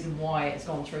 that's the reason why it's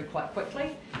gone through quite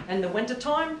quickly. In the winter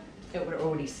time, it would have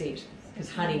already set, because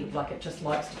honey, like, it just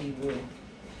likes to be warm.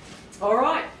 All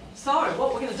right, so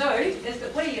what we're going to do is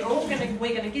that we're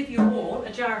going to give you all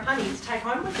a jar of honey to take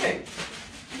home with you.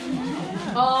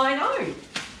 Yeah. I know.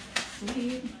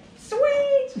 Sweet.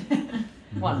 Sweet.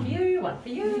 One for you, one for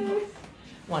you,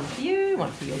 one for you,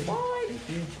 one for your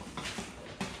wife.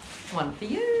 One for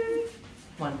you,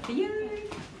 one for you,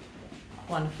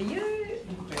 one for you.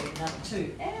 Bring another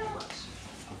two out.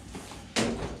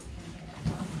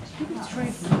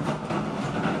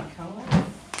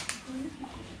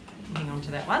 Hang on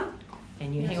to that one,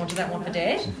 and you hang on to that one for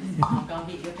Dad. I'll go and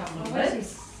get you a couple of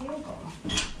bits.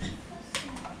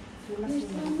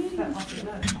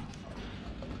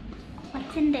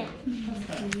 What's in there?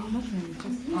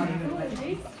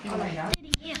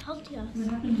 Daddy, here, hold yours.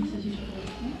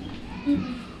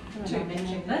 Two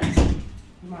matching bits.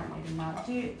 You might need a mark.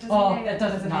 Oh, it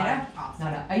doesn't matter. Oh,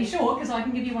 No. Are you sure? Because I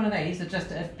can give you one of these. It's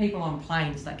just if people on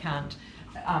planes that can't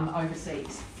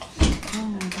overseas.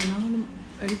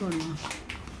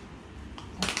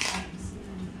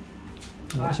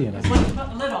 Once you put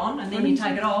the lid on and then you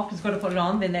take it off, because you've got to put it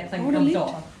on, then that thing comes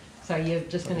off. So you're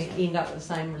just going to end up with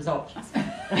the same result. I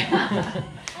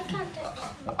can't do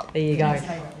it. There you go.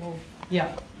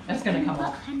 Yeah, it's going to come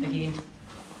off again.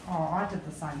 Oh, I did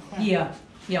the same thing. Yeah,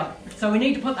 yeah. So we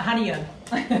need to put the honey in.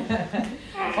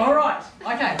 All right,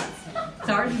 okay.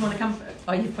 Sorry, do you want to come?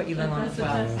 Oh, you've put your lid on as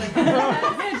well.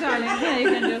 Here, darling. Here, you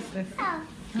can just this.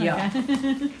 Yeah.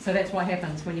 So that's what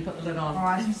happens when you put the lid Oh, on.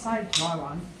 I just saved my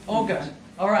one. All good.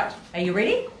 All right, are you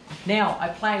ready? Now, I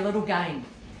play a little game.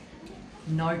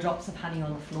 No drops of honey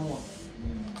on the floor.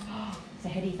 So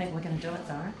how do you think we're going to do it,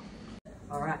 Zara?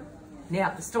 All right. Now,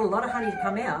 there's still a lot of honey to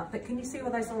come out, but can you see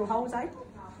where those little holes are?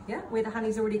 Yeah, where the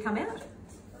honey's already come out?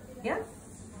 Yeah?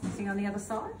 See on the other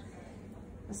side?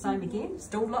 The same again.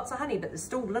 Still lots of honey, but there's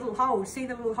still little holes. See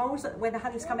the little holes where the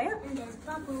honey's come out? And there's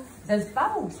bubbles. There's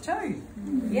bubbles too.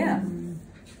 Yeah.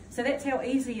 So that's how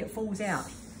easy it falls out.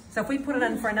 So if we put it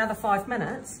in for another 5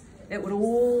 minutes, it would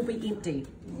all be empty.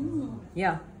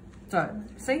 Yeah. So,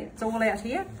 see, it's all out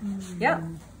here. Yeah.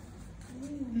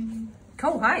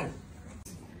 Cool, hey?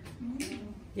 So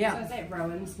Yeah. is that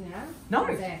ruins now? No,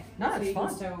 Is that, no, so it's you can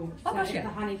fine. Still, Oh, so gosh, if yeah. the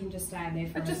honey can just stay in there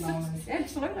for It as just long as...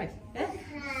 absolutely.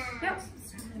 Yeah.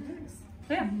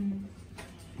 Yeah.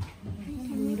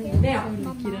 Now,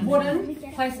 wooden,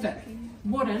 plastic.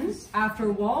 Wooden, after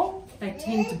a while, they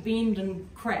tend to bend and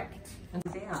crack. And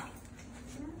out.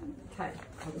 Okay,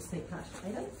 I'll just sneak past you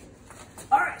later.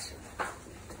 All right.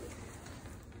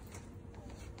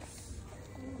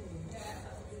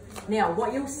 Now,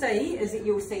 what you'll see is that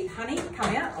you'll see honey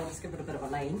come out. I'll just give it a bit of a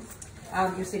lean.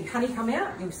 You'll see honey come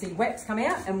out, you'll see wax come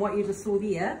out, and what you just saw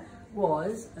there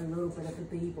was a little bit of a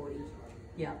bee body.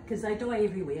 Yeah, because they die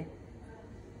everywhere.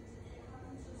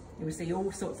 You will see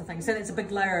all sorts of things. So that's a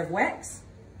big layer of wax,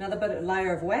 another bit of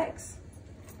layer of wax,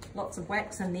 lots of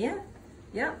wax in there.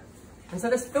 Yeah. And so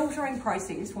this filtering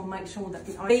process will make sure that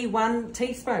the bee 1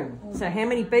 teaspoon. So how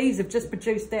many bees have just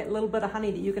produced that little bit of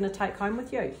honey that you're going to take home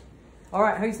with you? All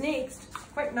right, who's next?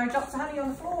 Quick, no drops of honey on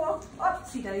the floor.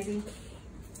 Oopsie daisy.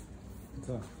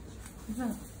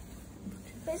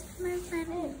 Where's my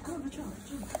friend?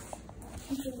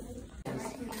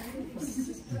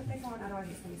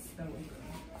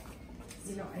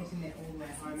 You're not eating that all the way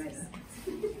home either.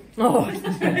 Oh,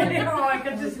 Oh, I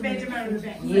could just imagine her in the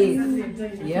back.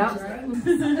 yeah.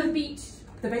 The beach.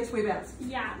 The beach whereabouts?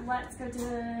 Yeah, let's go to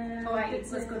Hawaii.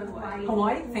 Let's go to Hawaii.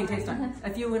 Hawaii? Fantastic.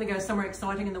 If you were going to go somewhere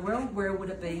exciting in the world, where would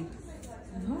it be?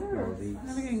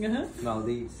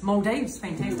 Maldives. Maldives,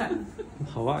 fantastic.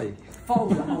 Hawaii. Oh,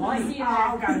 Hawaii. See you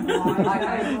I'll there. go to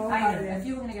Hawaii. Okay, Aiden, if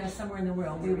you were going to go somewhere in the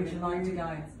world, where would you like to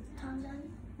go?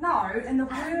 No, in the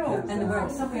world. In the world,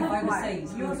 somewhere overseas,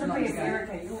 where You're would you to like be to go?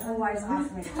 America. You always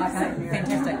ask me to go Okay, somewhere.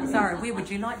 fantastic. Sarah, where would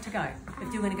you like to go?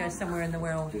 If you were going to go somewhere in the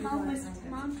world? Mom's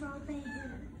probably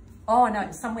here. Oh,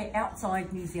 no, somewhere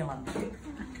outside New Zealand.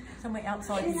 Somewhere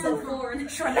outside New Zealand. Foreign.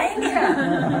 Sri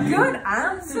Lanka. Good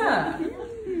answer.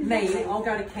 Me, I'll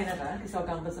go to Canada because I'll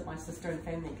go and visit my sister and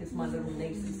family because my little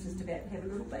niece is just about to have a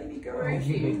little baby girl.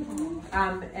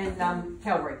 And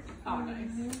Calgary. Oh,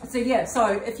 nice. So yeah, so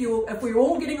if we're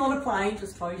all getting on a plane,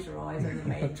 just close your eyes and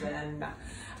imagine.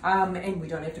 And we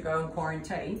don't have to go in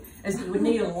quarantine, is that you would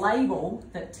need a label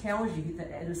that tells you that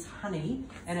it is honey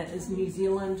and it is New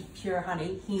Zealand pure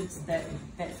honey, hence that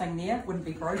thing there wouldn't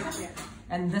be broken. Yeah.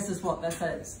 And this is what this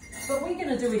is. But we're going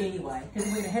to do it anyway, because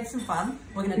we're going to have some fun,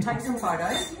 we're going to take some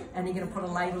photos, and you're going to put a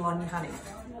label on your honey.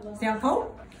 Sound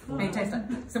cool? Fantastic.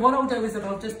 So what I'll do is that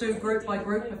I'll just do group by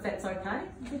group, if that's okay.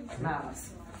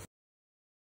 Marvellous.